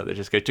style shutter that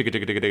just goes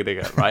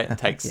digga, right?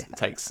 It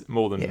takes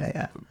more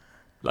than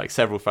like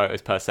several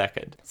photos per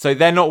second. So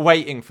they're not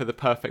waiting for the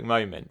perfect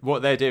moment.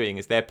 What they're doing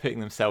is they're putting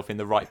themselves in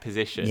the right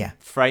position,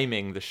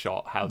 framing the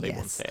shot how they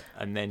want it,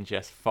 and then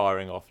just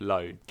firing off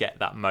load, get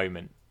that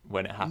moment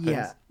when it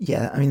happens.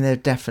 Yeah. I mean, there are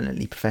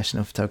definitely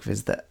professional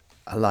photographers that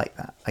are like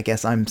that. I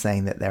guess I'm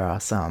saying that there are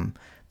some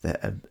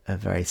that are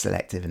very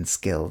selective and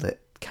skilled at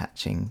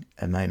catching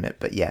a moment.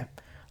 But yeah,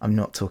 I'm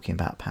not talking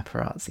about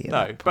paparazzi.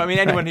 No, but I mean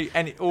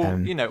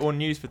anyone or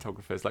news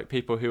photographers, like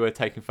people who are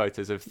taking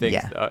photos of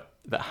things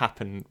that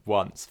happen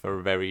once for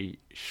a very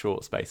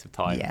short space of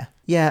time.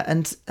 Yeah,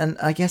 and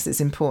I guess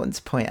it's important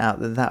to point out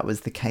that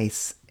was the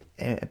case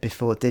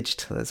before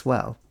digital as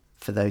well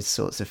for those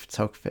sorts of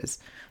photographers.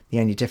 The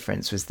only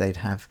difference was they'd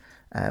have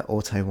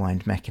auto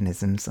wind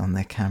mechanisms on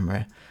their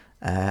camera.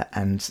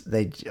 And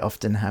they'd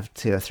often have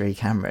 2 or 3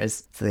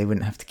 cameras, so they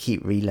wouldn't have to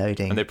keep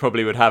reloading. And they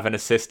probably would have an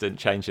assistant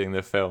changing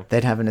the film.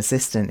 They'd have an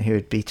assistant who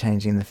would be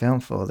changing the film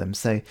for them.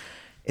 So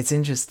it's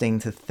interesting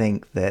to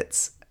think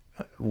that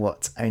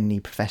what only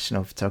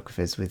professional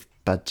photographers with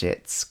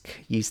budgets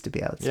used to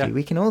be able to do,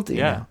 we can all do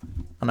now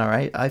on our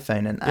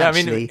iPhone. And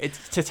actually, I mean,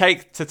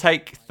 to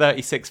take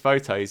 36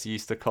 photos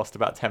used to cost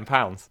about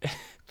 £10.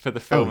 For the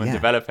film and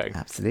developing.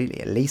 Absolutely,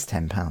 at least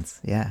 £10.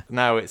 Yeah.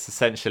 Now it's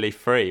essentially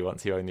free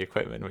once you own the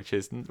equipment, which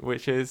is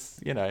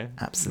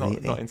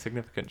absolutely not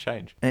insignificant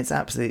change. And it's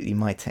absolutely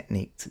my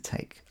technique to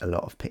take a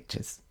lot of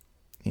pictures.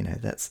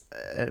 That's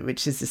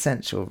which is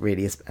essential,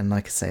 really, and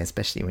like I say,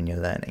 especially when you're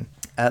learning.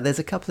 There's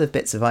a couple of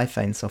bits of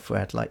iPhone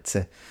software I'd like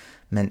to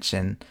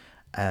mention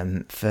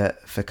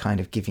for kind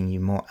of giving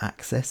you more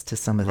access to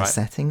some of the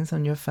settings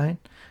on your phone.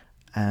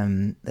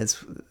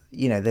 There's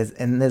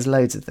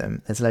loads of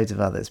them. There's loads of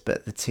others,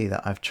 but the 2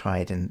 that I've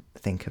tried and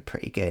think are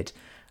pretty good.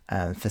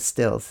 For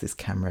stills, is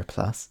Camera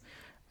Plus.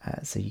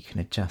 So you can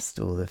adjust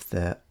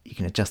you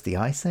can adjust the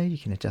ISO, you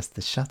can adjust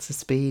the shutter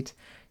speed,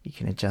 you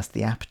can adjust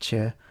the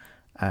aperture,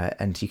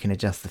 and you can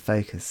adjust the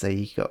focus. So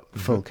you've got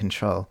full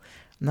control,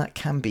 and that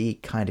can be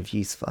kind of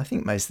useful. I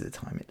think most of the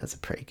time it does a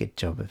pretty good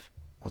job of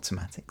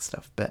automatic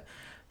stuff. But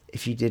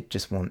if you did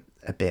just want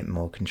a bit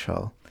more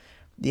control.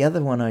 The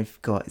other one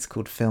I've got is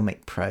called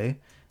Filmic Pro,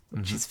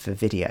 which is for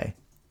video.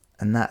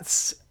 And I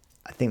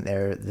think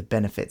the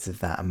benefits of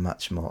that are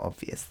much more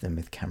obvious than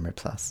with Camera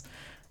Plus.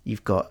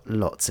 You've got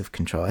lots of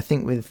control. I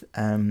think with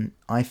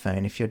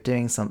iPhone, if you're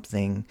doing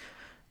something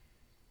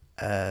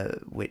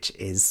which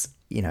is,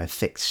 a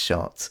fixed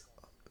shot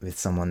with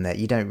someone there,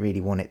 you don't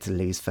really want it to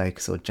lose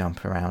focus or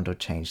jump around or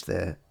change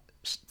the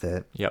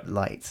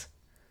light,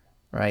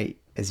 right?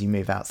 As you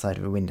move outside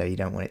of a window, you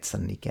don't want it to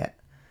suddenly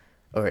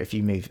or if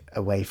you move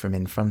away from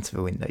in front of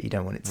a window, you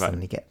don't want it to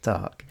suddenly get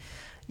dark.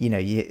 So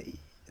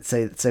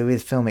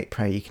with Filmic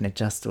Pro, you can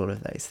adjust all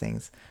of those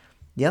things.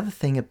 The other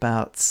thing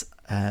about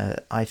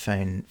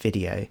iPhone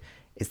video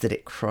is that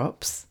it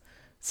crops,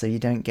 so you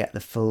don't get the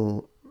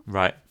full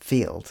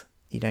field.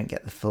 You don't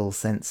get the full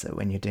sensor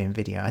when you're doing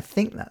video. I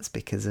think that's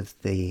because of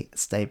the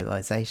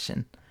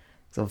stabilization.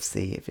 So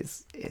obviously,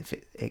 if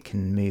it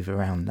can move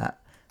around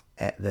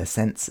the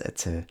sensor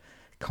to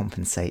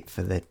compensate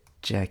for the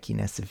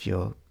jerkiness of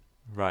your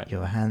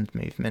hand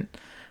movement.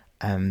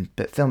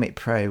 But Filmic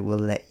Pro will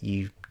let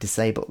you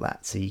disable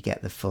that, so you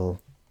get the full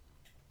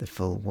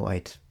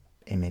wide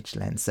image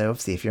lens. So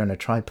obviously, if you're on a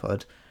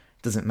tripod,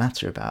 it doesn't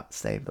matter about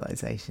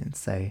stabilization.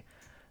 So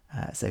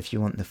if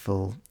you want the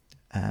full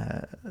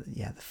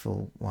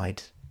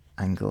wide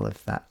angle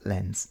of that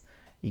lens,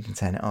 you can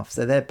turn it off.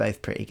 So they're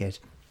both pretty good.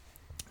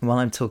 While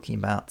I'm talking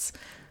about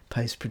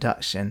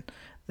post-production,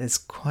 there's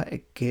quite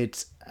a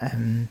good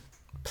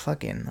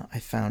plugin that I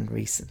found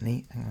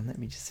recently. Hang on, let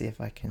me just see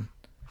if I can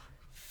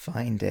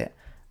find it.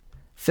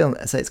 So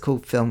it's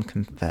called Film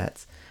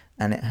Convert,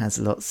 and it has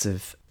lots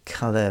of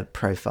color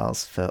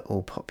profiles for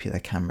all popular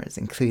cameras,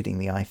 including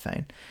the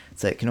iPhone.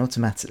 So it can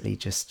automatically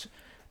just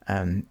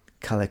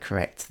color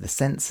correct the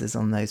sensors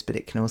on those, but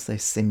it can also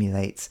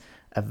simulate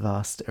a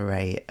vast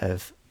array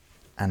of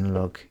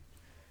analog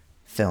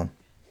film.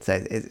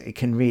 So it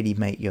can really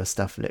make your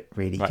stuff look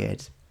really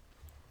good.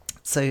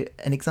 So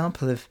an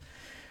example of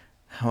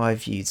how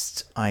I've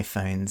used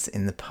iPhones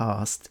in the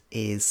past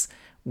is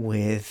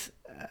with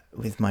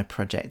my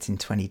project in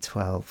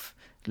 2012,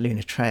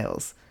 Lunar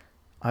Trails.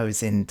 I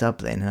was in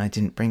Dublin and I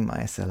didn't bring my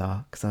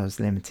SLR because I was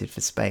limited for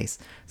space.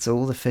 So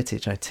all the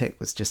footage I took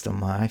was just on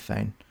my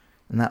iPhone.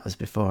 And that was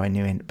before I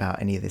knew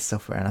about any of this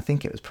software. And I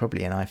think it was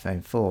probably an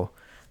iPhone 4.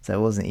 So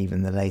it wasn't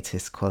even the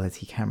latest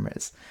quality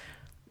cameras.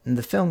 And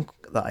the film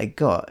that I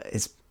got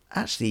is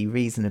actually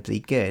reasonably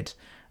good.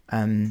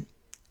 And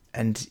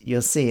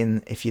you'll see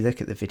if you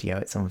look at the video,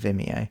 it's on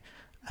Vimeo.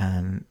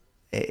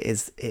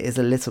 It is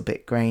a little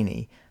bit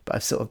grainy, but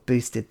I've sort of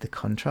boosted the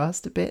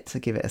contrast a bit to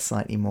give it a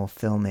slightly more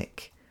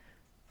filmic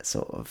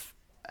sort of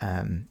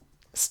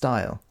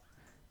style.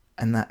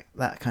 And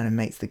that kind of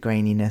makes the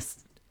graininess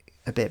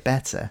a bit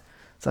better.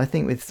 So I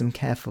think with some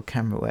careful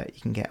camera work,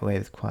 you can get away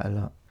with quite a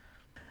lot.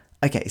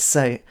 Okay,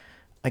 so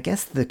I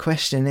guess the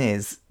question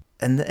is,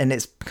 and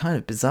it's kind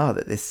of bizarre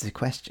that this is a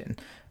question,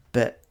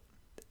 but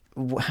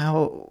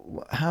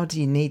how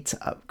do you need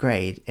to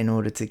upgrade in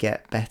order to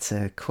get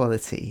better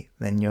quality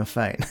than your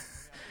phone?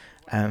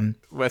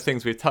 Well,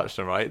 things we've touched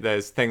on, right?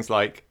 There's things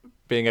like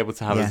being able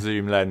to have a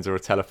zoom lens or a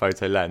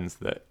telephoto lens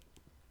that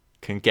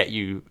can get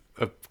you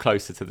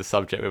closer to the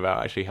subject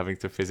without actually having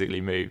to physically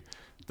move.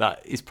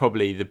 That is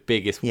probably the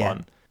biggest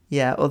one.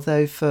 Yeah,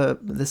 although for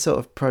the sort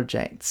of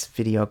projects,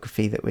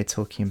 videography that we're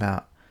talking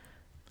about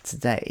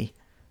today,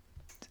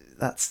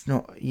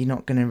 you're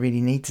not going to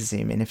really need to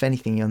zoom in. If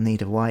anything, you'll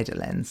need a wider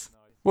lens.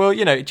 Well,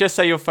 just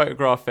say you're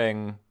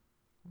photographing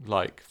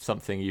like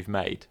something you've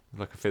made,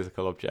 like a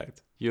physical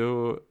object.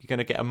 You're going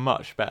to get a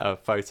much better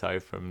photo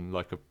from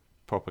like a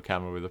proper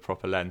camera with a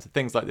proper lens.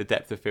 Things like the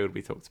depth of field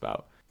we talked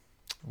about.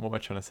 What am I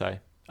trying to say?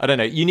 I don't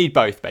know. You need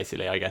both,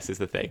 basically, I guess is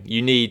the thing.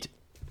 You need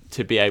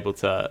to be able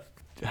to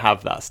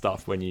have that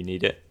stuff when you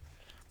need it.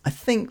 I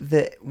think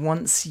that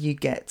once you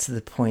get to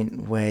the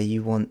point where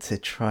you want to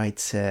try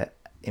to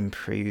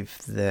improve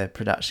the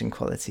production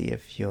quality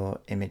of your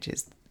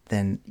images,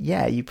 then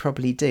yeah, you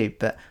probably do.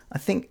 But I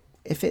think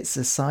if it's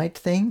a side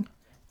thing,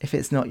 if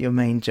it's not your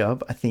main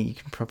job, I think you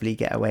can probably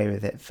get away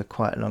with it for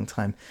quite a long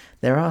time.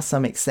 There are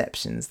some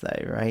exceptions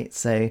though, right?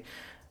 So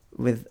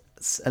with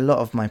a lot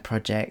of my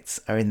projects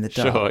are in the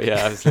dark. Sure,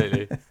 yeah,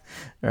 absolutely.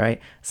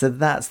 Right? So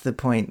that's the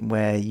point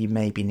where you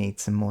maybe need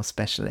some more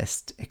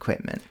specialist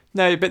equipment.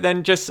 No, but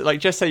then just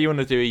say you want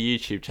to do a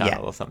YouTube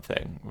channel or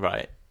something,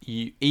 right?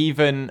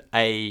 Even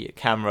a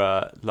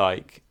camera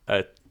like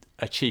a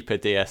cheaper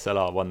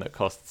DSLR, one that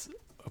costs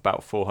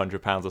about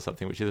 £400 or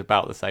something, which is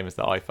about the same as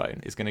the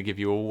iPhone, is going to give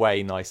you a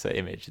way nicer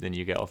image than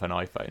you get off an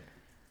iPhone.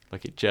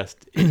 Like it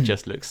just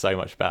looks so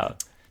much better.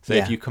 So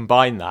if you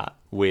combine that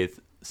with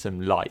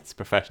some lights,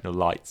 professional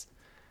lights,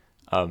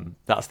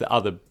 that's the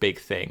other big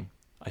thing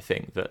I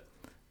think that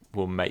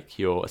will make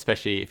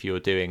especially if you're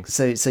doing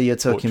so you're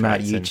talking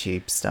about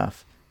YouTube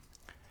stuff.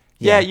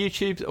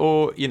 YouTube,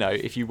 or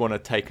if you want to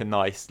take a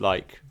nice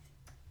like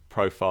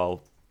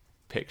profile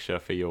picture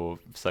for your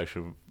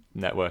social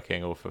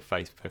networking or for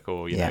Facebook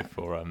or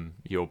for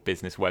your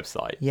business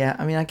website. Yeah,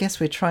 I mean, I guess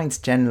we're trying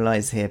to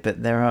generalize here,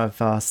 but there are a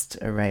vast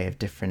array of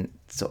different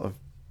sort of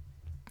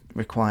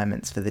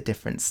requirements for the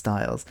different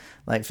styles.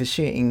 Like for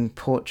shooting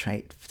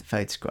portrait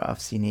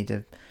photographs, you need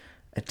a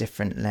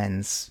different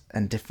lens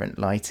and different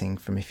lighting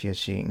from if you're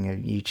shooting a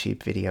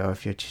YouTube video, or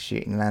if you're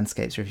shooting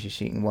landscapes, or if you're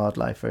shooting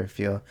wildlife, or if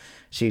you're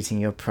shooting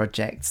your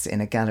projects in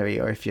a gallery,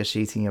 or if you're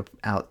shooting your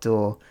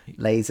outdoor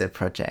laser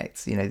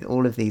projects.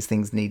 All of these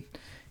things need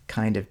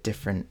kind of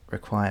different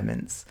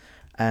requirements.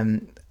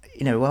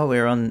 While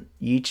we're on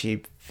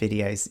YouTube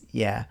videos,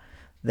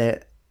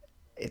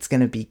 it's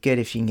going to be good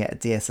if you can get a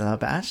DSLR,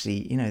 but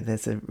actually,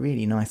 there's a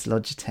really nice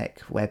Logitech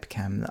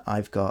webcam that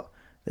I've got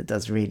that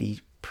does really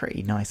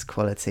pretty nice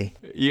quality.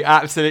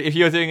 If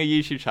you're doing a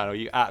YouTube channel,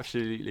 you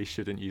absolutely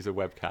shouldn't use a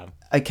webcam.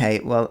 Okay,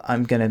 well,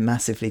 I'm going to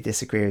massively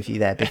disagree with you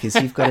there, because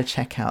you've got to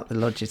check out the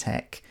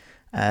Logitech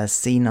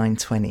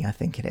C920, I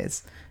think it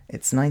is.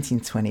 It's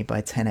 1920 by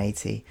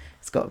 1080.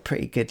 It's got a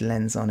pretty good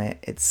lens on it.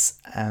 It's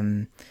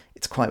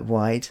quite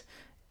wide.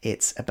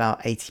 It's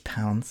about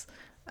 £80.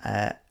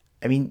 I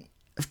mean,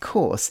 of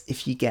course,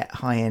 if you get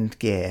high-end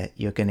gear,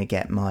 you're going to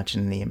get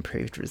marginally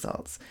improved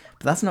results.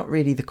 But that's not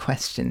really the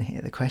question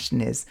here. The question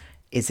is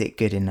it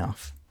good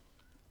enough?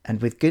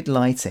 And with good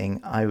lighting,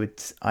 I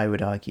would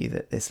argue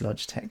that this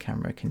Logitech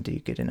camera can do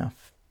good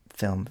enough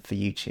film for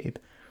YouTube.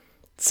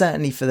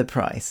 Certainly for the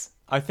price.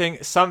 I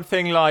think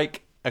something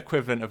like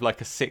equivalent of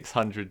like a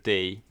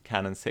 600D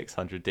Canon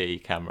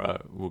 600D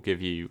camera will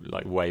give you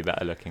like way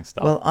better looking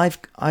stuff. Well,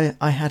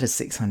 I had a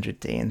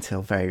 600D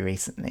until very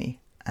recently,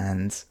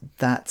 and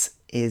that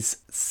is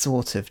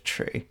sort of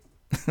true.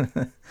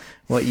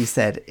 What you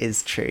said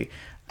is true,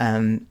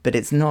 but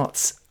it's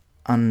not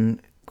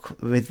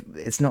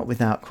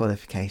without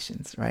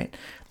qualifications, right?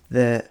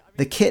 The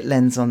kit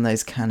lens on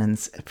those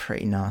Canons are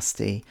pretty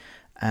nasty.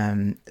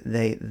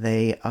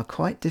 They are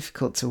quite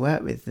difficult to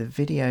work with.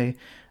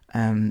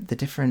 The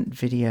different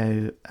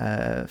video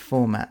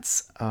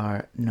formats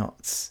are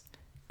not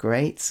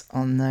great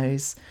on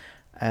those,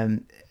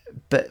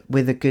 but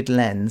with a good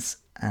lens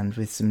and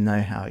with some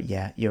know-how,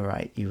 yeah, you're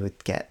right, you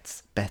would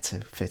get better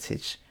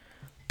footage.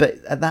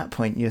 But at that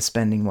point, you're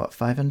spending what,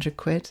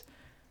 £500?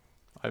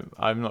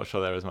 I'm not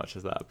sure they're as much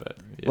as that, but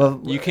yeah.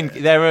 Well, you can.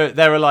 There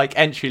are like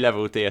entry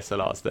level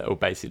DSLRs that will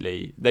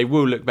basically, they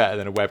will look better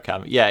than a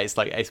webcam. Yeah,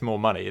 it's more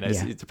money.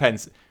 It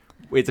depends.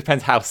 it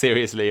depends how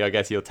seriously, I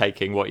guess, you're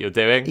taking what you're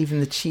doing. Even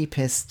the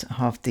cheapest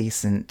half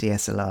decent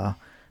DSLR,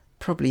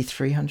 probably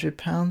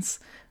 £300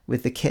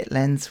 with the kit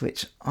lens,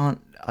 which are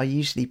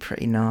usually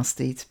pretty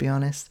nasty, to be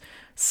honest.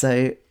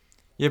 So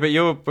yeah,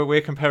 but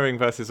we're comparing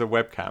versus a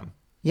webcam.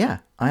 Yeah,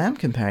 I am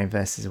comparing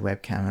versus a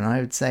webcam, and I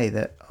would say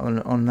that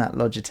on that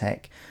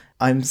Logitech,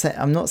 I'm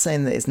not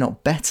saying that it's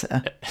not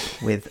better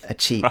with a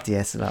cheap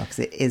DSLR, because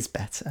it is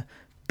better,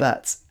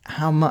 but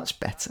how much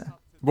better?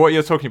 What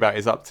you're talking about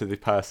is up to the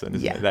person,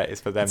 isn't it? That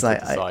is for them to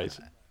decide.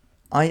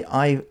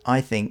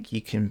 I think you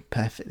can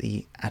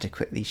perfectly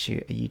adequately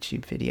shoot a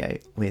YouTube video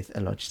with a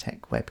Logitech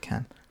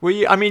webcam. Well,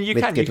 you can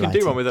lighting.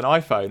 do one with an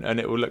iPhone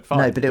and it will look fine.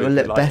 No, but it will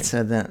look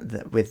better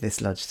than with this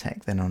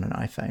Logitech than on an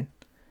iPhone.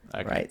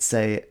 Okay. Right.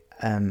 So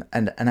and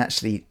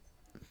actually,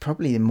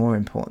 probably the more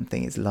important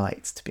thing is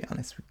light. To be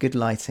honest, with good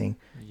lighting,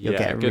 you'll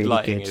get a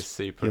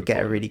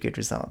really good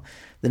result.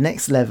 The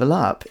next level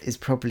up is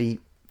probably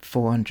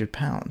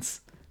 £400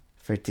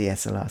 for a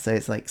DSLR. So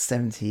it's like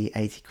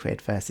 70-80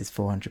 quid versus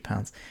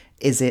 £400.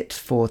 Is it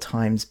 4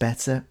 times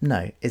better?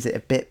 No. Is it a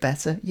bit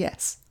better?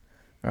 Yes.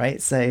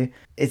 Right. So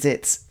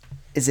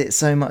is it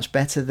so much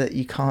better that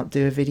you can't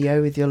do a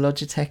video with your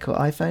Logitech or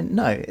iPhone?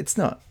 No, it's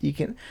not. You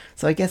can.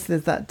 So I guess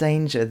there's that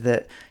danger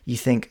that you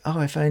think,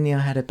 oh, if only I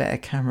had a better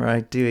camera,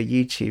 I'd do a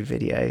YouTube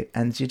video,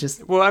 and you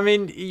just. Well, I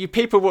mean,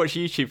 people watch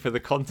YouTube for the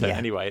content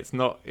anyway.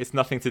 It's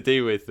nothing to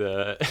do with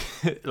the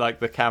like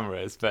the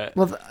cameras, but.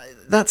 Well,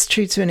 that's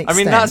true to an extent. I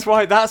mean, that's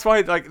why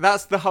like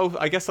that's the whole.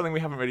 I guess something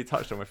we haven't really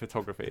touched on with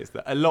photography is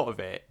that a lot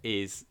of it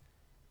is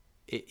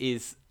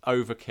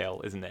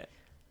overkill, isn't it?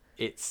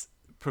 It's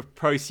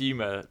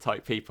prosumer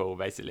type people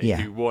basically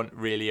who want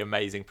really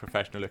amazing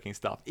professional looking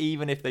stuff,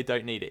 even if they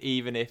don't need it,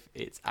 even if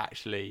it's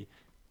actually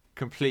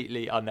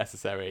completely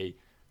unnecessary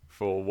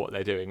for what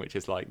they're doing, which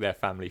is like their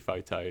family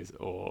photos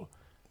or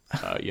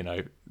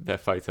their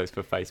photos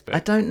for Facebook. I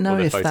don't know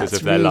if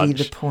that's really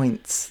the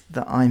point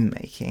that I'm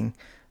making,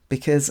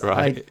 because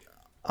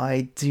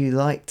I do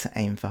like to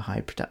aim for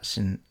high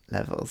production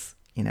levels,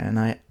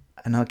 and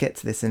I'll get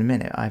to this in a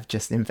minute. I've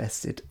just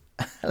invested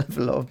a hell of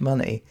a lot of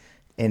money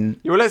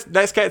well,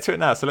 let's get to it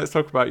now. So let's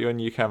talk about your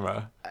new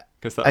camera,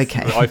 because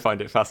I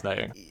find it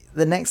fascinating.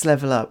 The next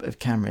level up of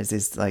cameras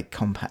is like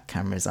compact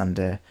cameras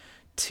under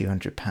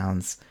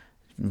 £200.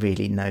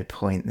 Really, no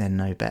point. They're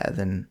no better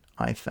than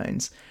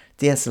iPhones.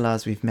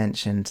 DSLRs we've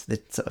mentioned,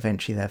 the sort of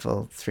entry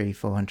level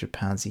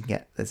 £300-400 you can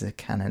get. There's a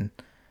Canon.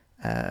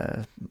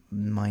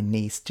 My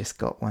niece just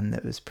got one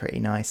that was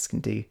pretty nice. Can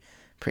do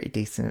pretty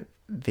decent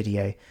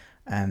video.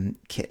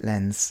 Kit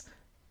lens,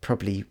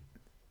 probably.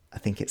 I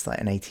think it's like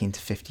an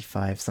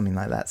 18-55, something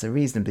like that. So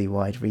reasonably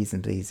wide,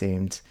 reasonably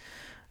zoomed.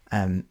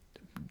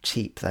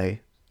 Cheap though,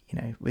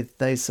 with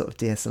those sort of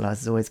DSLRs,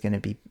 it's always going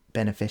to be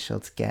beneficial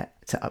to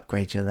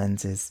upgrade your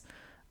lenses.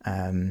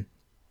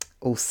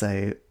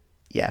 Also,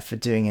 for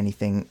doing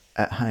anything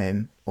at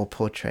home or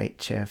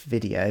portraiture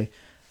video,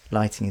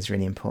 lighting is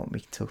really important. We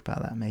can talk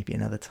about that maybe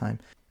another time.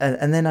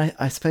 And then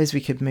I suppose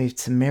we could move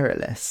to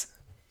mirrorless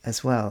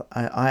as well.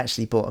 I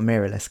actually bought a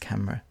mirrorless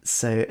camera.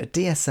 So a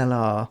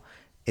DSLR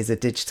is a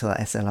digital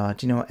SLR.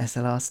 Do you know what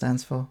SLR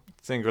stands for?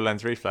 Single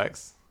lens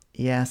reflex.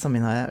 Yeah,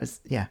 something like that.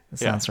 That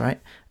sounds right.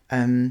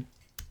 And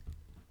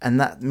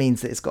that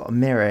means that it's got a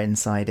mirror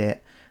inside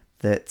it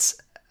that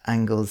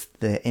angles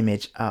the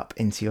image up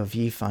into your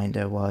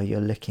viewfinder while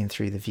you're looking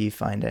through the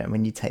viewfinder. And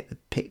when you take the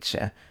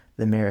picture,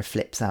 the mirror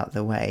flips out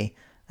the way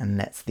and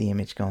lets the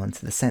image go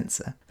onto the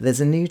sensor. There's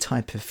a new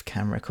type of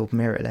camera called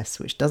mirrorless,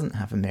 which doesn't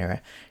have a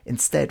mirror.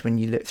 Instead, when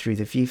you look through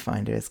the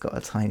viewfinder, it's got a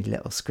tiny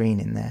little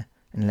screen in there.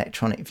 An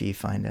electronic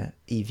viewfinder,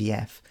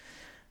 EVF.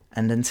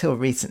 And until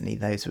recently,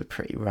 those were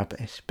pretty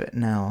rubbish. But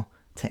now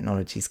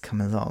technology's come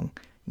along.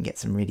 You can get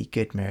some really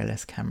good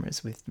mirrorless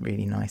cameras with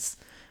really nice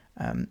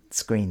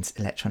screens,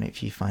 electronic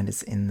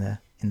viewfinders in the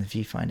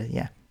viewfinder.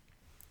 Yeah.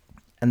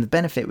 And the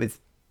benefit with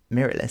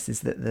mirrorless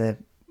is that they're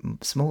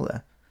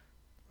smaller,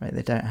 right?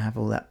 They don't have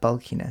all that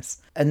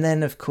bulkiness. And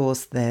then, of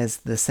course, there's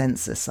the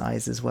sensor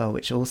size as well,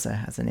 which also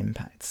has an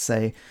impact.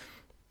 So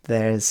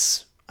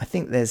I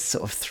think there's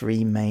sort of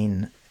 3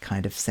 main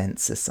kind of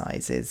sensor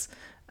sizes.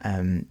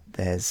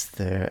 There's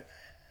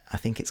I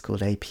think it's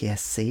called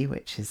APS-C,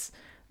 which is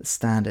the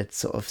standard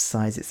sort of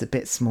size. It's a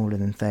bit smaller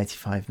than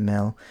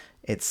 35mm.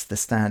 It's the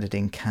standard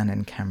in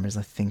Canon cameras,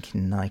 I think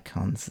in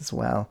Nikons as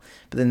well.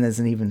 But then there's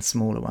an even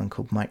smaller one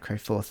called Micro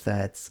Four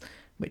Thirds,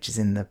 which is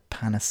in the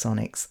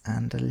Panasonics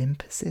and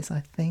Olympuses,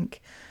 I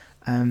think.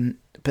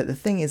 But the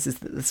thing is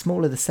that the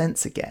smaller the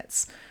sensor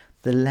gets,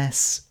 the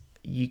less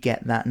you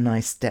get that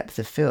nice depth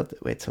of field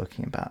that we're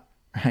talking about,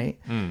 right?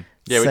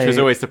 Yeah, which was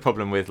always the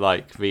problem with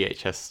like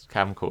VHS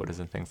camcorders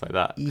and things like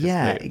that.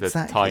 Yeah, the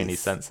exactly. Tiny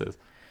sensors.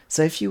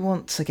 So if you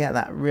want to get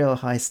that real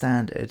high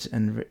standard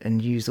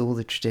and use all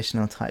the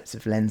traditional types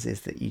of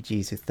lenses that you'd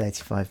use with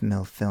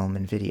 35mm film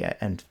and video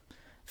and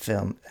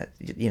film,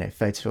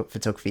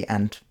 photography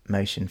and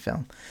motion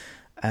film,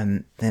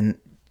 then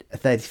a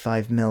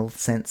 35mm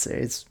sensor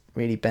is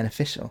really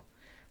beneficial.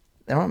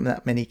 There aren't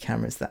that many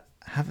cameras that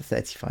have a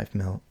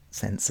 35mm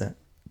sensor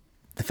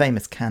The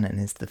famous Canon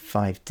is the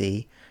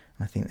 5D.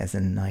 I think there's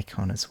a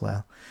Nikon as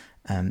well.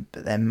 But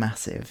they're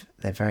massive.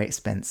 They're very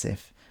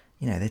expensive.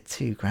 You know, they're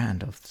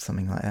 $2,000 or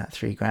something like that,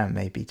 $3,000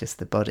 maybe, just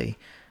the body.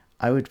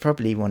 I would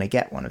probably want to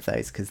get one of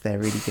those because they're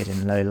really good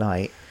in low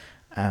light,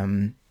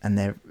 and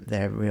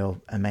they're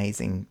real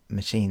amazing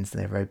machines.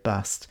 They're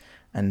robust,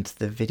 and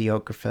the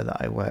videographer that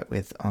I work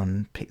with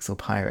on Pixel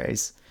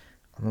Pyros,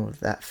 on all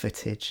of that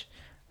footage,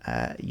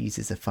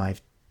 uses a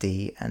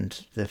 5D,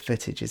 and the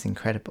footage is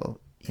incredible.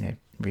 You know,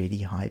 really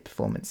high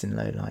performance in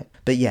low light.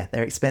 But yeah,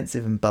 they're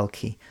expensive and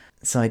bulky.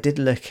 So I did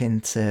look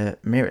into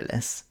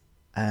mirrorless.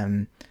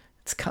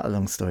 To cut a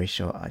long story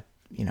short, I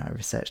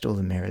researched all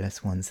the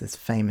mirrorless ones. There's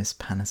famous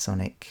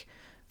Panasonic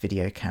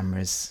video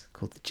cameras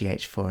called the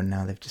GH4, and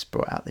now they've just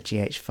brought out the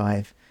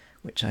GH5,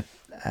 which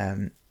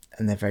and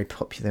they're very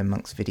popular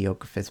amongst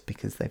videographers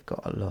because they've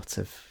got a lot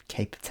of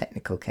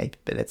technical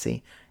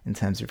capability in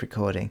terms of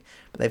recording.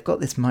 But they've got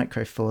this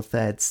micro four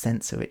thirds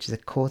sensor, which is a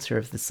quarter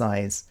of the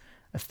size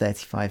of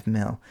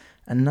 35mm,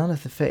 and none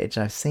of the footage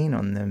I've seen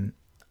on them,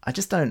 it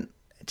just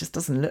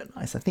doesn't look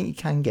nice. I think you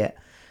can get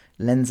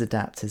lens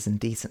adapters and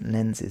decent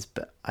lenses,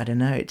 but I don't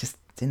know, it just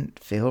didn't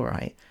feel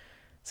right.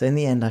 So in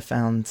the end I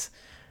found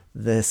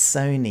the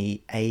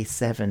Sony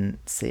A7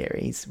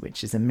 series,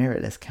 which is a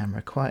mirrorless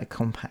camera, quite a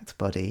compact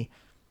body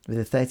with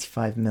a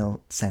 35mm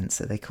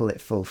sensor. They call it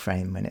full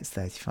frame when it's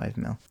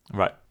 35mm.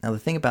 Right. Now the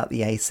thing about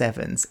the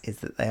A7s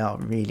is that they are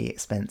really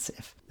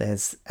expensive.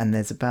 There's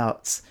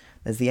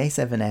the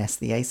A7S,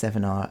 the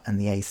A7R and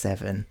the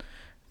A7.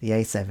 The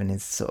A7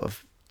 is sort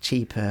of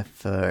cheaper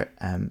for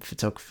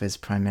photographers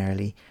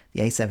primarily.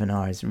 The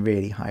A7R is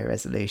really high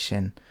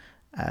resolution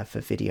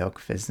for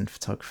videographers and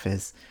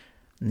photographers.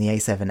 And the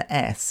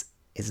A7S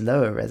is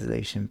lower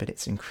resolution, but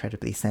it's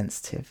incredibly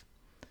sensitive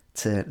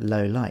to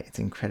low light. It's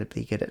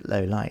incredibly good at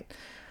low light.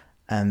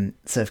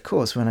 So of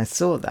course, when I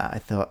saw that, I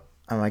thought,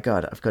 oh my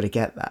God, I've got to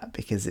get that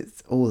because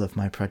it's all of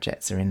my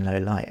projects are in low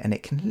light and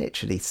it can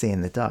literally see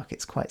in the dark.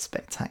 It's quite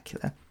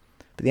spectacular.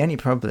 But the only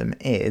problem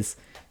is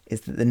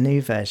that the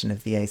new version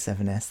of the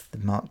A7S, the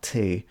Mark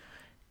II,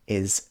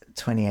 is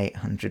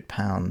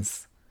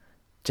 £2,800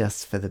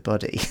 just for the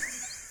body.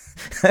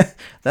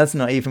 That's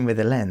not even with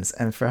a lens.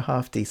 And for a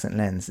half decent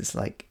lens, it's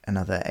like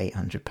another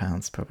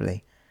 £800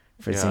 probably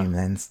for a zoom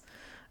lens.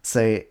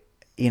 So,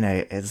 you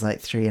know, it's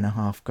like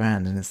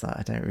 $3,500, and it's like,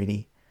 I don't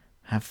really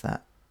have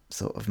that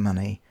sort of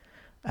money.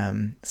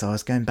 So I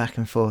was going back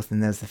and forth,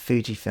 and there's the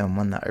Fujifilm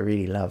one that I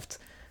really loved,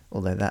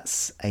 although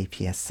that's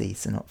APS-C,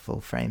 so not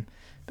full frame.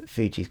 But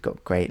Fuji's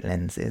got great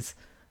lenses,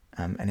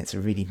 and it's a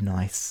really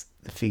nice,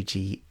 the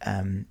Fuji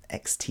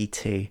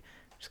X-T2.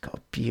 It's got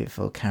a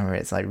beautiful camera.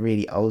 It's like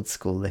really old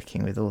school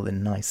looking with all the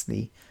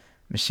nicely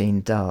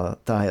machined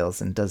dials,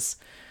 and does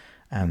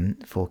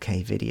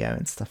 4K video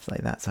and stuff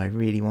like that. So I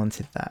really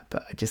wanted that,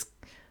 but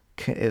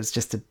it was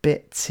just a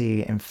bit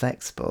too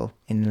inflexible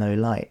in low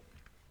light.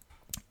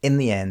 In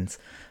the end,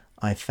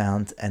 I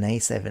found an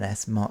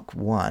A7S Mark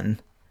I,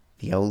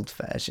 the old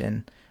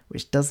version,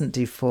 which doesn't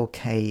do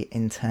 4K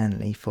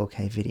internally,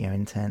 4K video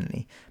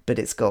internally, but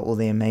it's got all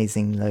the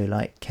amazing low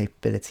light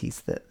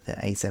capabilities that the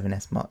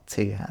A7S Mark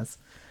II has.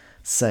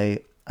 So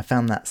I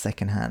found that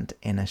secondhand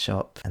in a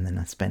shop, and then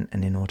I spent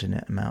an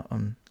inordinate amount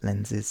on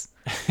lenses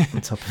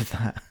on top of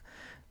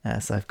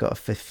that. So I've got a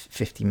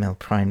 50mm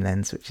prime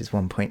lens, which is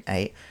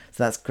 1.8.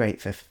 So that's great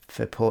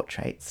for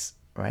portraits,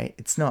 right?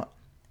 It's not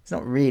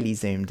really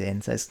zoomed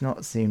in, so it's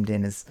not zoomed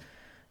in as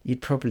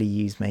you'd probably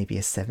use maybe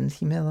a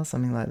 70mm or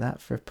something like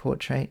that for a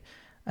portrait.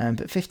 But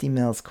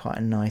 50mm is quite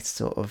a nice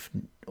sort of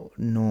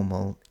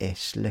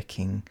normal-ish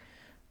looking,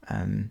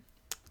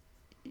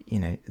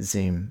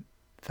 zoom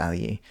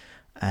value.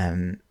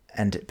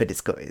 But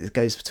it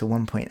goes to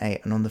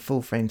 1.8, and on the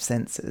full frame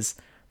sensors,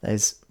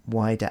 those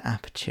wider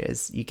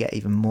apertures, you get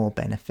even more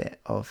benefit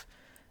of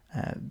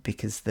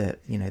because the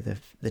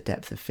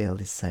depth of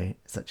field is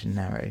such a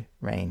narrow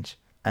range.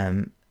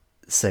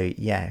 So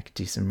yeah, I could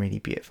do some really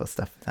beautiful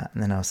stuff with that.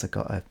 And then I also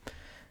got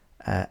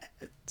a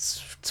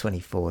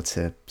 24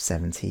 to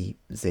 70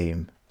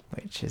 zoom,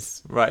 which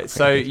is right.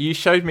 So you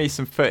showed me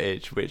some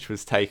footage which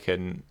was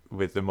taken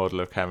with the model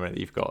of camera that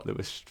you've got that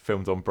was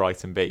filmed on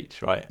Brighton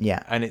Beach, right?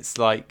 Yeah. And it's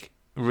like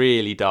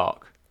really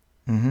dark.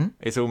 Mm-hmm.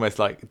 It's almost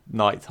like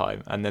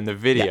nighttime, and then the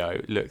video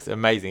looks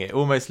amazing. It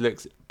almost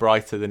looks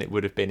brighter than it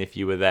would have been if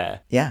you were there.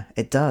 Yeah,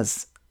 it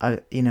does.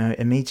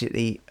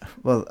 Immediately.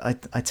 Well, I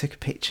took a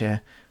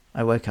picture.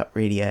 I woke up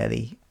really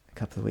early a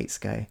couple of weeks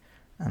ago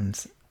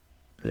and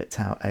looked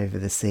out over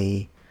the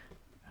sea.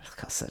 I've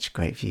got such a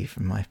great view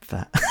from my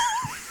flat.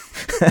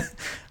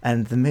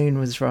 And the moon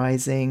was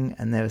rising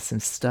and there were some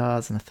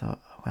stars, and I thought,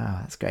 oh, wow,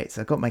 that's great.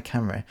 So I got my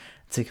camera,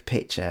 took a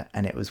picture,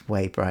 and it was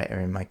way brighter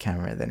in my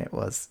camera than it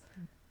was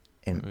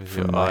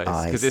from my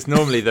eyes. Because it's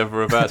normally the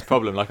reverse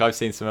problem. Like I've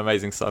seen some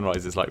amazing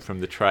sunrises like from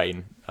the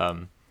train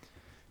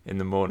in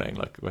the morning,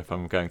 like if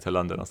I'm going to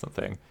London or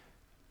something.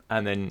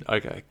 And then I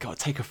go, God,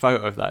 take a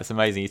photo of that. It's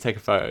amazing. You take a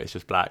photo, it's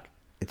just black.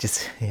 You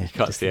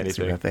can't see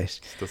anything. Rubbish.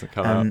 It just doesn't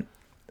come out.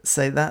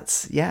 So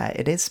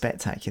it is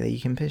spectacular. You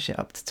can push it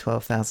up to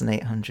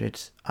 12,800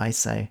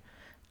 ISO,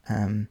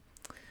 and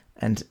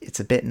it's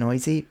a bit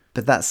noisy,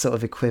 but that's sort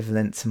of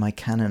equivalent to my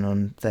Canon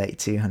on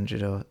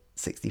 3200 or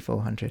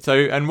 6400. So,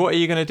 and what are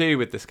you going to do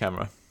with this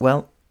camera?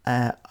 Well,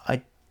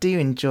 I do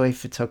enjoy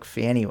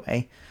photography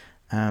anyway,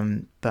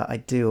 but I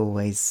do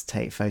always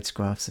take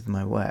photographs of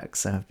my work.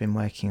 So I've been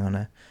working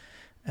on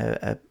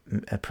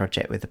a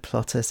project with a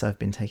plotter, so I've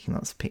been taking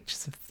lots of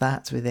pictures of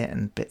that with it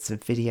and bits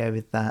of video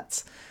with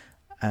that.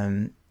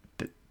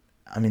 But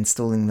I'm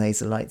installing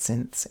laser light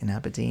synths in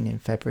Aberdeen in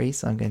February,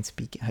 so I'm going to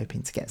be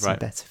hoping to get some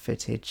better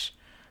footage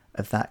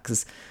of that,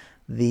 because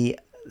the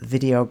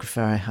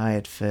videographer I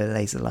hired for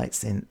laser light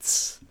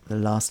synths the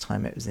last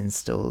time it was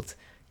installed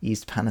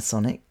used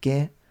Panasonic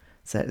gear,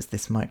 so it was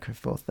this Micro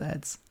Four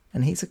Thirds,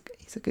 and he's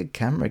a good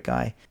camera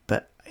guy,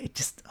 but it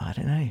just, I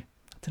don't know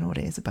what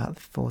it is about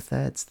the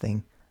 4/3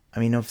 thing. I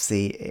mean,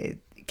 obviously it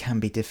can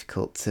be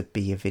difficult to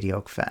be a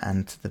videographer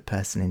and the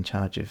person in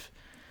charge of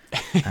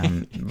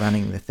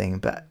running the thing,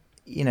 but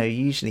you know,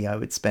 usually I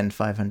would spend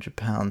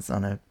 £500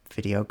 on a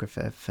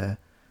videographer for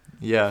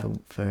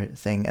a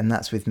thing, and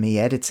that's with me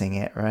editing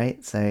it,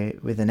 right? So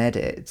with an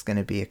edit it's going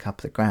to be a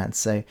couple of grand.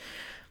 So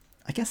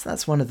I guess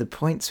that's one of the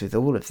points with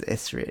all of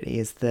this, really,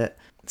 is that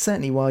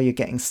certainly while you're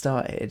getting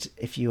started,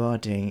 if you are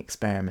doing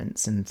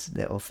experiments and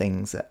little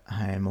things at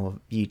home or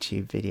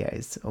YouTube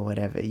videos or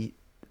whatever, you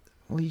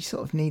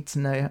sort of need to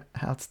know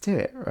how to do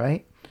it,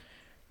 right?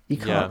 You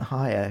can't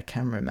hire a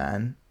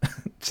cameraman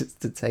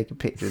just to take a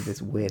picture of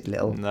this weird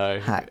little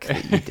hack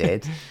that you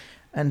did.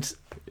 And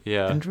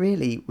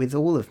really, with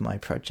all of my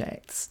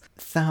projects,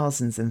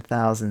 thousands and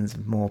thousands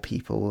of more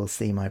people will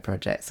see my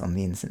projects on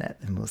the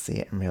internet than will see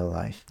it in real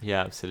life.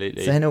 Yeah,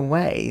 absolutely. So in a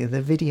way,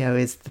 the video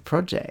is the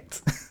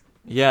project.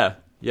 Yeah,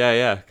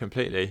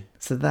 completely.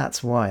 So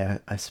that's why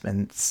I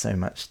spend so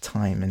much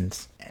time and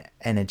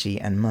energy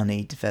and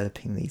money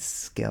developing these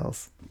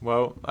skills.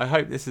 Well, I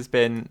hope this has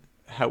been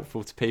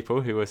helpful to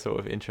people who are sort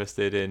of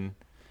interested in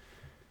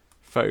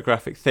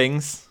photographic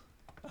things.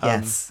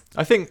 Yes.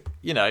 I think,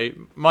 you know,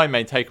 my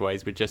main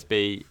takeaways would just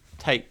be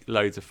take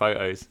loads of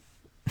photos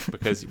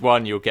because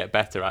one, you'll get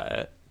better at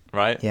it,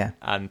 right? Yeah.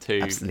 And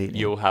two, absolutely.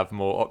 You'll have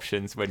more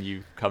options when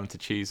you come to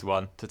choose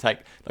one to take.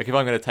 Like if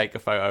I'm going to take a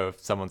photo of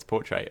someone's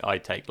portrait, I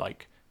take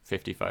like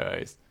 50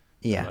 photos.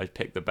 Yeah. And I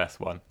pick the best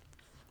one.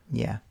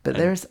 Yeah. But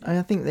I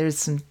think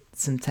there's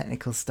some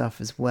technical stuff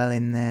as well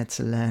in there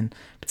to learn,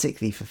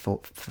 particularly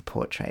for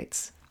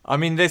portraits. I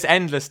mean, there's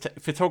endless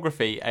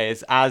photography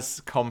is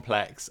as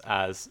complex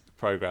as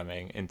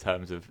programming in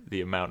terms of the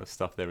amount of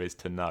stuff there is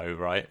to know,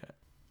 right?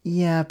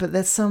 Yeah, but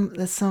there's some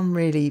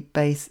really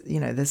base.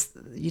 You know,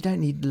 you don't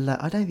need.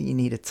 I don't think you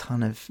need a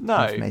ton of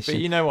information. But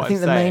you know what I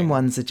think I'm the saying? main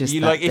ones are just if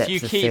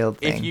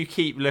thing. you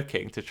keep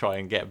looking to try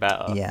and get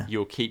better,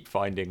 you'll keep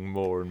finding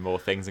more and more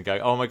things and go,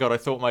 oh my god, I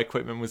thought my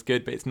equipment was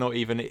good, but it's not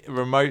even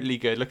remotely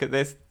good. Look at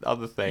this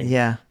other thing.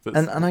 Yeah,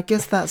 and I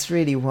guess that's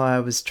really why I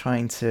was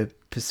trying to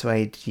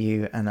persuade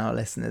you and our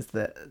listeners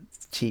that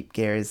cheap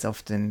gear is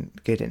often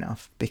good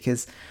enough,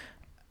 because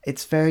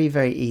it's very,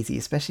 very easy,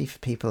 especially for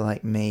people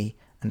like me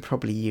and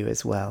probably you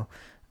as well,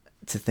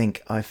 to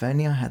think, oh, if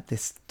only I had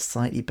this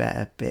slightly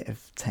better bit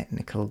of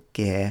technical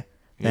gear,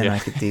 then I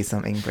could do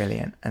something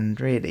brilliant.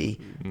 And really,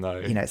 you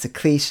know, it's a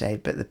cliche,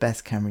 but the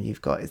best camera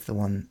you've got is the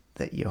one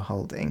that you're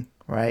holding,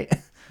 right?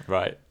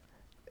 Right.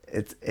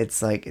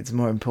 It's like, it's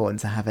more important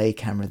to have a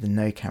camera than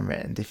no camera,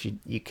 and if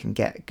you can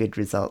get good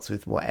results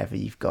with whatever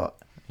you've got.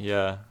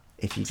 Yeah.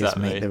 If you just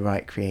make the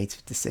right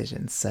creative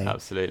decisions. So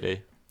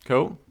absolutely.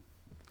 Cool.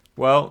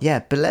 Well,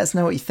 yeah, but let us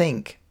know what you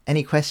think.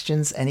 Any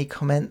questions, any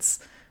comments?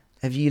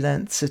 Have you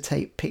learnt to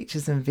take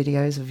pictures and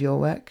videos of your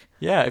work?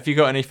 Yeah, if you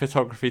got any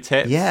photography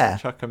tips,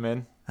 chuck them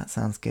in. That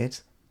sounds good.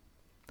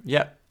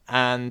 Yep,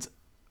 and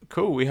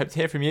cool. We hope to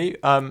hear from you.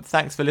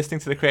 Thanks for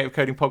listening to the Creative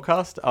Coding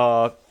Podcast.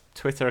 Our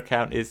Twitter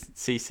account is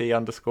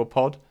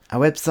cc_pod. Our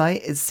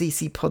website is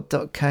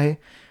ccpod.co,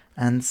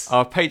 and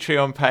our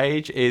Patreon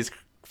page is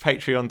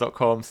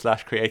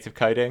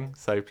patreon.com/creativecoding.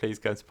 So please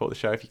go and support the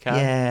show if you can.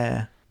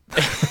 Yeah.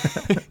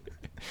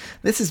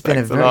 This has been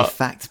a very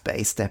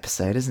fact-based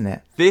episode, isn't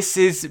it? This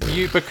is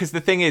you, because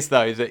the thing is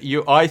though that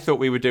I thought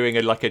we were doing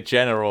a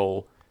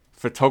general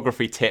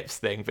photography tips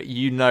thing, but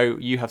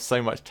you have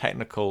so much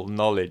technical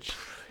knowledge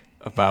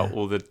about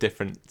all the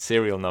different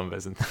serial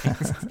numbers and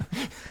things.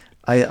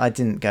 I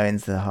didn't go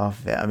into the half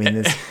of it. I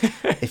mean,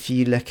 if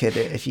you look at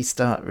it, if you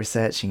start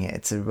researching it,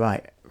 it's a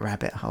right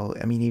rabbit hole.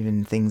 I mean,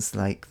 even things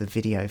like the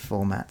video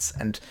formats,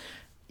 and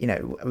you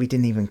know, we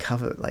didn't even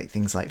cover like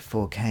things like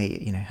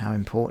 4K. You know, how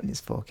important is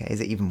 4K? Is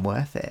it even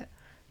worth it?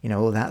 You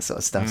know, all that sort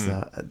of stuff.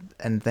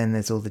 And then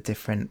there's all the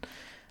different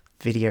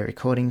video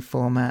recording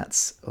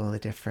formats, all the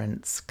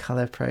different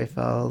color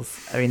profiles.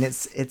 I mean,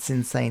 it's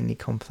insanely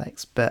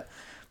complex, but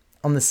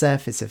on the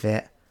surface of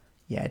it,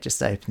 yeah,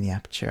 just open the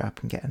aperture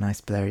up and get a nice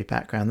blurry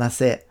background.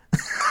 That's it.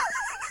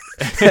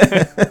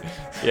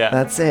 Yeah,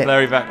 that's it.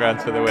 Blurry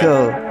background for the win.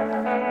 Cool.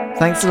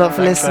 Thanks a lot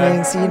for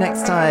listening. See you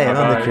next time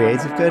on the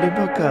Creative Coding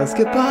Podcast.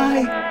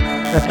 Goodbye.